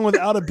do a song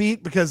without a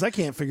beat because I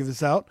can't figure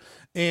this out.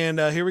 And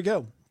here we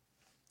go.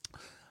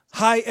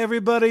 Hi,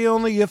 everybody,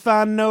 only if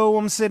I know.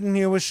 I'm sitting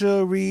here with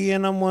Cherie,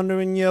 and I'm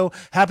wondering, yo,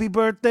 happy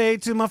birthday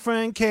to my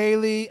friend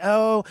Kaylee.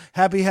 Oh,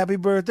 happy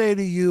birthday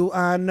to you.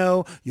 I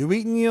know you're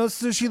eating your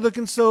sushi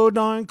looking so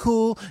darn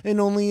cool, and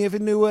only if you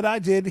knew what I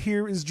did.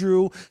 Here is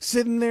Drew,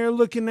 sitting there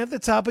looking at the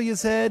top of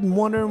his head and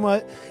wondering,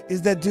 what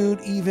is that dude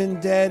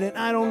even dead? And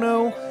I don't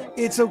know.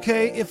 It's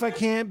okay if I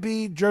can't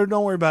be. Drew,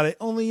 don't worry about it.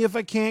 Only if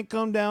I can't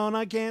come down,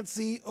 I can't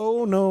see.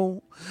 Oh,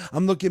 no.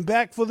 I'm looking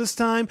back for this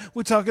time.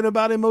 We're talking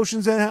about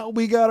emotions and how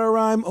we got a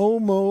rhyme.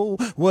 Oh, Mo,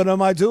 what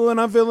am I doing?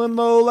 I'm feeling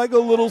low like a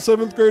little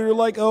 7th grader.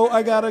 Like, oh,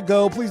 I gotta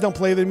go. Please don't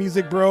play the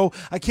music, bro.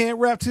 I can't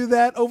rap to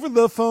that over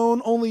the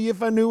phone. Only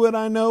if I knew what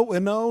I know.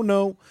 And oh,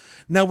 no.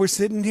 Now we're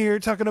sitting here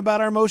talking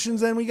about our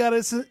emotions, and we got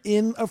us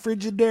in a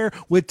Frigidaire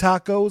with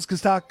tacos,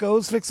 because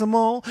tacos fix them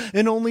all.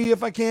 And only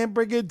if I can't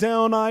break it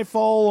down, I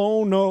fall.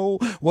 Oh, no.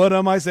 What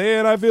am I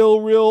saying? I feel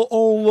real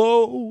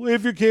low.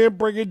 If you can't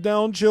break it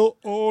down, chill.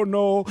 Oh,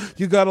 no.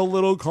 You got a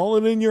little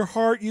calling in your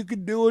heart. You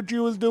could do what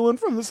you was doing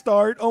from the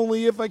start.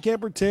 Only if I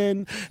can't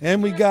pretend.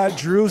 And we got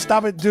Drew.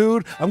 Stop it,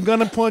 dude. I'm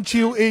gonna punch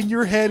you in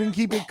your head and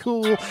keep it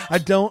cool. I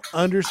don't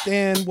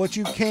understand what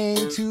you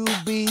came to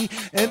be.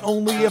 And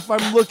only if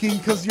I'm looking,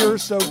 because you're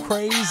so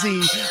crazy.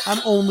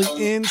 I'm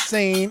only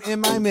insane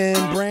in my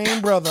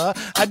membrane, brother.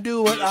 I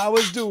do what I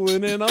was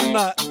doing and I'm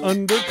not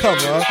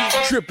undercover.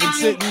 Tripping,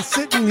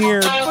 sitting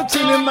here,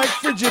 pretending like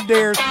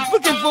Frigidaires,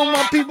 looking for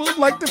my people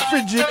like the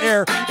frigid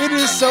air. It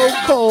is so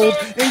cold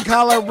in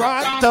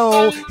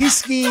Colorado. He's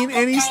skiing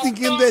and he's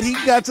thinking that he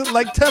got got to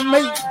like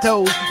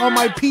tomatoes on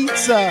my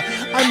pizza.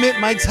 I meant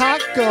my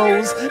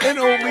tacos, and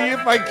only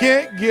if I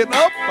can't get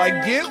up, I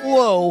get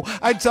low.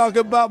 I talk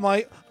about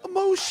my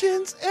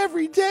emotions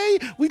every day.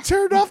 We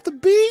turned off the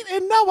beat,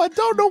 and now I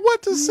don't know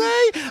what to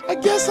say. I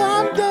guess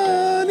I'm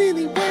done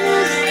anyways.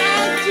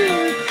 I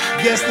do.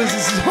 Guess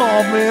this is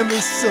all, man.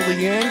 This is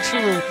silly and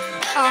true.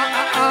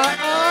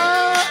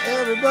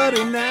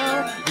 Everybody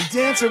now, we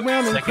dance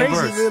around in crazy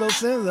verse. little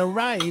sins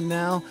right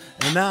now.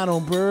 And I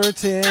don't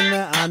pretend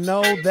that I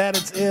know that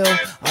it's ill.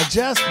 I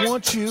just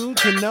want you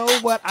to know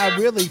what I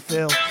really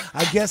feel.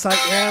 I guess I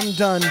am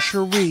done,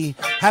 Cherie.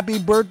 Happy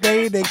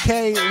birthday to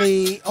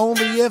Kaylee.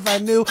 Only if I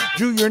knew,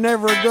 Drew, you're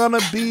never gonna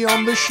be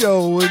on the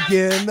show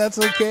again. That's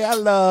okay, I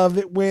love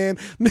it when...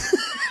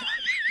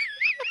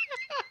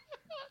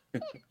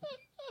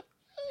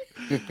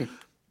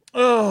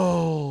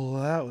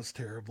 Oh, that was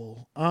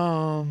terrible.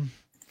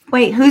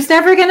 Wait, who's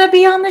never gonna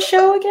be on the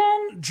show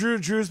again?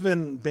 Drew's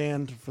been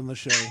banned from the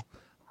show.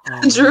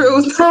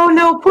 Drew. Oh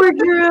no, poor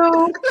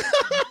Drew.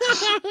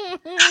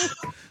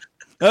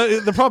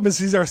 The problem is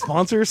he's our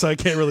sponsor, so I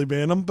can't really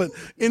ban him. But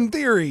in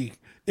theory,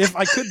 if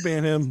I could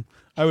ban him,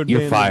 I would.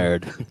 You're ban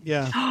fired. Him.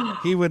 Yeah,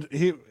 he would.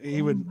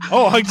 He would.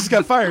 Oh, I just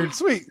got fired.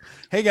 Sweet.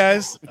 Hey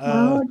guys.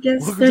 Oh, I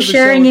guess welcome they're to the show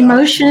sharing without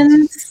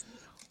emotions.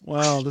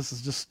 Wow, this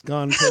has just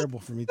gone terrible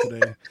for me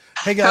today.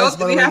 Hey guys, by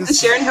the We way, have to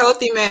share in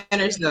healthy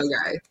manners, though,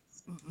 guys.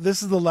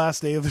 this is the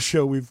last day of the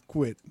show. We've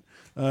quit.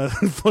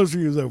 Flows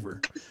Review is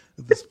over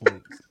at this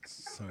point.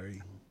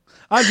 Sorry,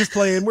 I'm just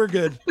playing. We're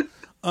good.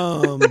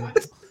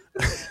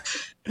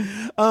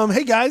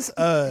 Hey guys,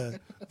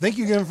 thank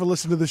you again for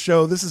listening to the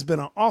show. This has been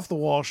an off the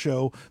wall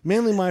show,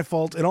 mainly my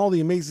fault, and all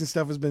the amazing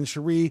stuff has been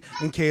Cherie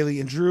and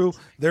Kaylee and Drew.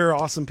 They're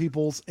awesome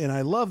peoples, and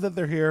I love that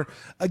they're here.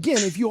 Again,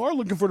 if you are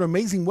looking for an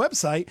amazing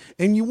website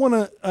and you want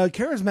a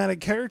charismatic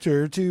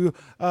character to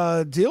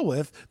deal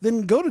with,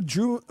 then go to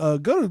Drew's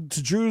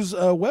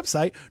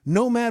website,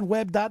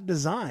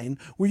 nomadweb.design,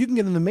 where you can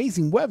get an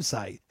amazing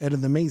website at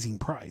an amazing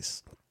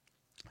price.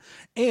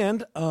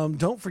 And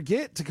don't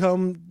forget to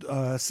come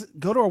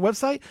go to our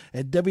website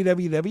at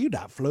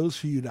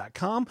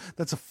www.flowsforyou.com.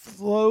 That's a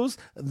flows,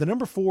 the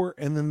number 4,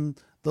 and then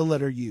the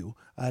letter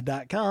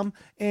U.com.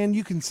 And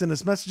you can send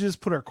us messages,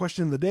 put our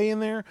question of the day in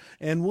there,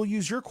 and we'll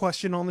use your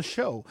question on the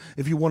show.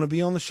 If you want to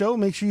be on the show,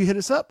 make sure you hit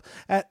us up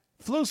at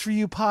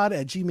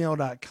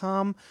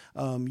flowsforyoupod@gmail.com.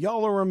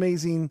 Y'all are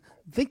amazing.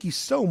 Thank you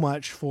so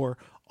much for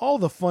all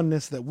the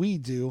funness that we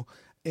do.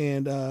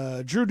 And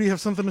Drew, do you have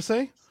something to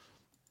say?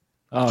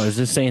 Oh, I was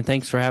just saying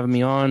thanks for having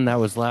me on. That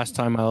was last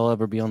time I'll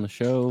ever be on the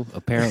show.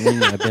 Apparently,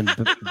 I've been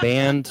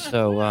banned,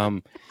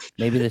 so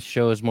maybe this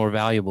show is more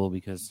valuable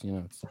because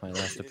it's my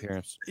last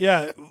appearance.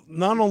 Yeah,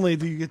 not only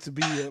do you get to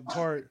be a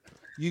part,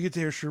 you get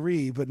to hear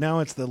Cherie, but now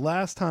it's the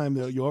last time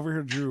that you'll ever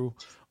hear Drew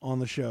on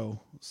the show.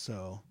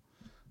 So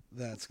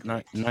that's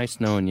great.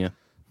 Nice knowing you.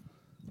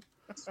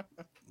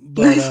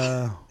 But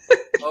oh,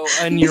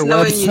 and your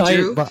Knowing you,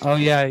 Drew.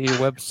 website. Yeah, your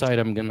website.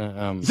 I'm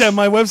gonna yeah,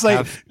 my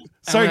website.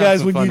 Sorry,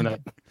 guys,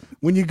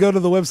 when you go to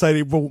the website,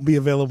 it won't be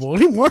available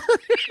anymore.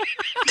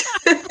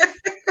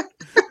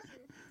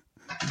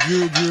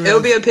 Drew It'll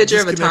be a picture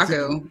of a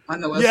taco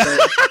on the website.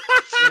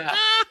 Yeah.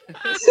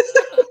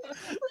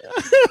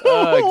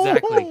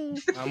 Exactly.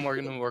 I'm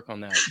going to work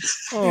on that.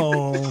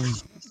 Oh,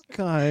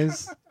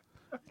 guys,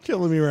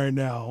 killing me right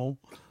now.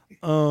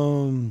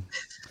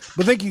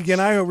 But thank you again.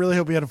 I really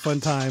hope you had a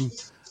fun time,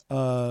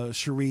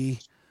 Cherie.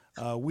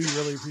 We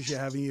really appreciate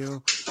having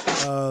you.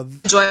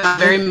 Enjoy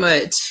very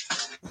much.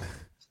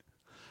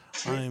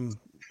 I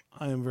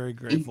am very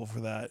grateful for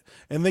that.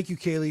 And thank you,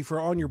 Kaylee,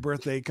 for on your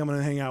birthday coming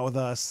and hang out with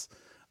us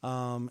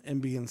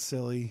and being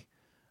silly.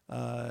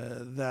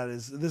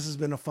 This has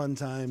been a fun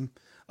time.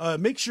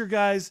 Make sure,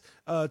 guys,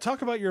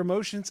 talk about your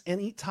emotions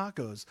and eat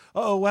tacos.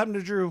 Oh, what happened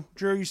to Drew?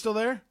 Drew, are you still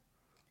there?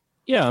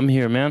 Yeah, I'm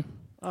here, man.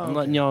 Oh, I'm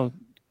letting y'all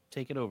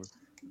take it over.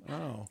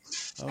 Oh,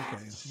 okay.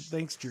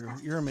 Thanks, Drew.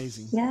 You're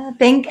amazing. Yeah,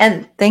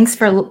 thanks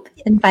for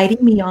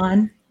inviting me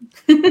on.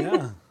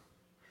 Yeah.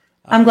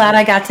 I'm glad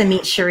I got to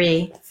meet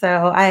Cherie.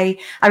 So I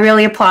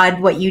really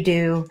applaud what you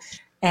do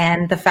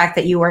and the fact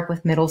that you work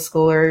with middle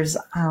schoolers.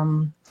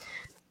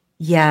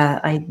 Yeah,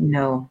 I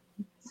know.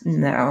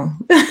 No.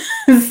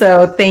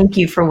 So thank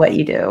you for what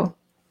you do.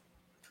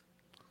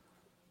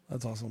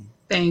 That's awesome.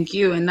 Thank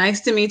you. And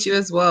nice to meet you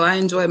as well. I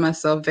enjoyed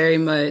myself very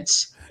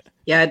much.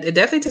 Yeah, it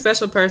definitely takes a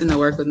special person to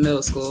work with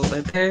middle school,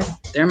 but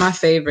they're my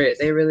favorite.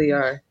 They really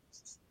are.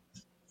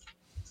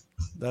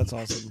 That's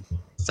awesome.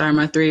 Sorry,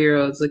 my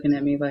 3-year-old's looking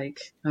at me like,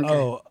 okay.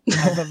 Oh, I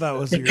thought that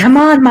was your... Come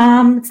on,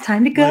 Mom. It's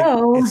time to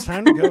go. It's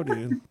time to go,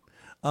 dude.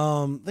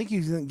 Thank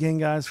you again,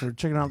 guys, for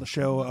checking out the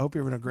show. I hope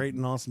you're having a great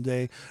and awesome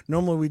day.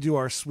 Normally we do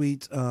our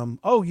sweet.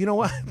 Oh, you know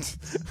what?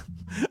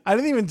 I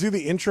didn't even do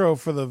the intro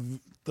for the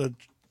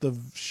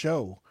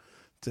show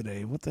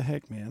today. What the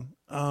heck, man?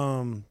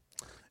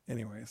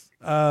 Anyways,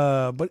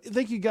 but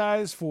thank you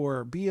guys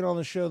for being on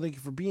the show. Thank you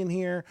for being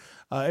here.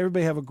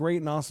 Everybody have a great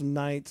and awesome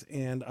night.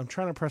 And I'm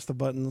trying to press the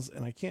buttons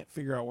and I can't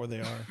figure out where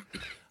they are.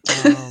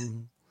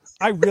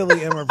 I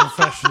really am a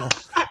professional.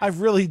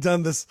 I've really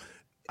done this.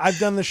 I've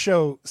done the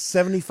show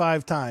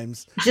 75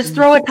 times. Just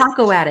throw a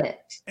taco at it.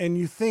 And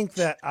you think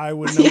that I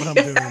would know what I'm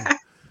doing.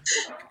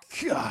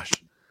 Gosh.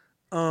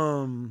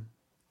 I'm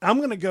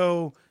going to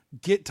go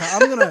I'm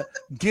going to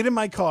get in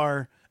my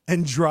car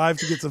and drive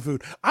to get some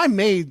food. I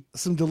made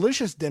some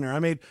delicious dinner. I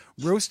made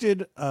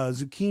roasted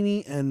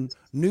zucchini and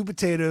new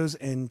potatoes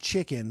and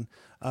chicken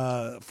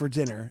for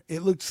dinner.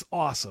 It looks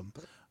awesome.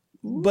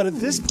 But at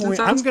this point,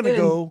 I'm going to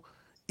go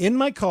in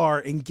my car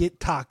and get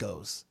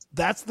tacos.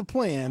 That's the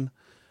plan.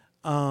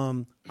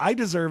 I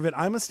deserve it.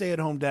 I'm a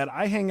stay-at-home dad.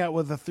 I hang out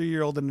with a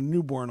 3-year-old and a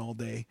newborn all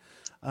day.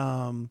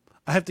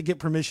 I have to get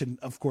permission.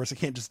 Of course, I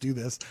can't just do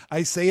this.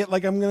 I say it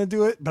like I'm going to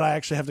do it, but I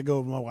actually have to go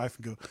with my wife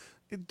and go,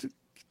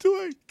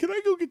 can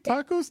I go get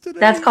tacos today?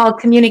 That's called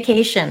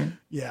communication.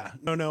 Yeah.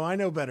 No, I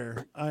know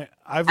better.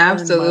 I've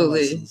Absolutely. learned my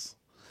lessons.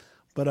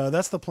 But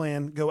that's the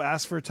plan. Go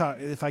ask for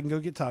if I can go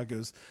get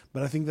tacos.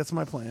 But I think that's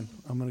my plan.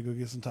 I'm going to go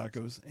get some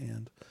tacos.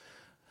 And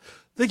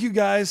thank you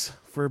guys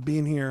for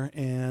being here.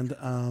 And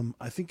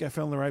I think I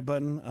found the right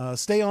button.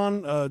 Stay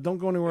on. Don't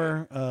go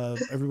anywhere.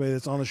 Everybody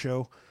that's on the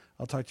show.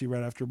 I'll talk to you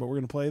right after. But we're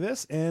going to play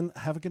this and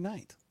have a good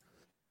night.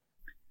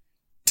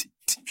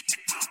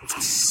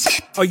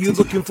 Are you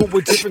looking for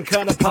a different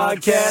kind of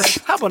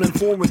podcast? How about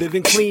informative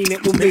and clean?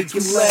 It will make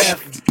you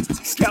laugh.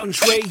 Scout and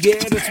Trey, yeah,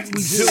 that's what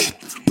we do.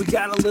 We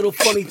got a little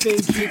funny thing,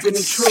 keeping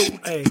it true.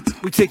 Hey,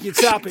 we take your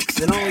topics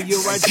and all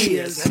your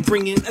ideas and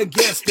bring in a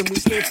guest and we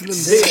answer them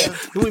there.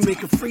 Then we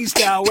make a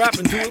freestyle rap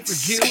and do it for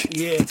you.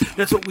 Yeah,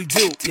 that's what we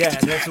do. Yeah,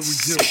 that's what we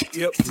do.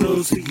 Yep,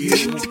 flows to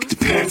you,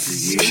 flows to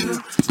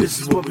you. This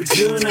is what we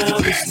do now.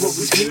 This is what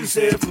we do.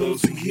 Say it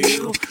flows to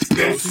you,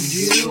 flows to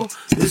you.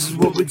 This is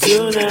what we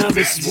do now.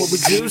 This is what we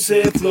do.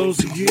 Say it flows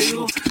to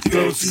you,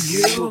 flows to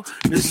you.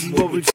 This is what we do.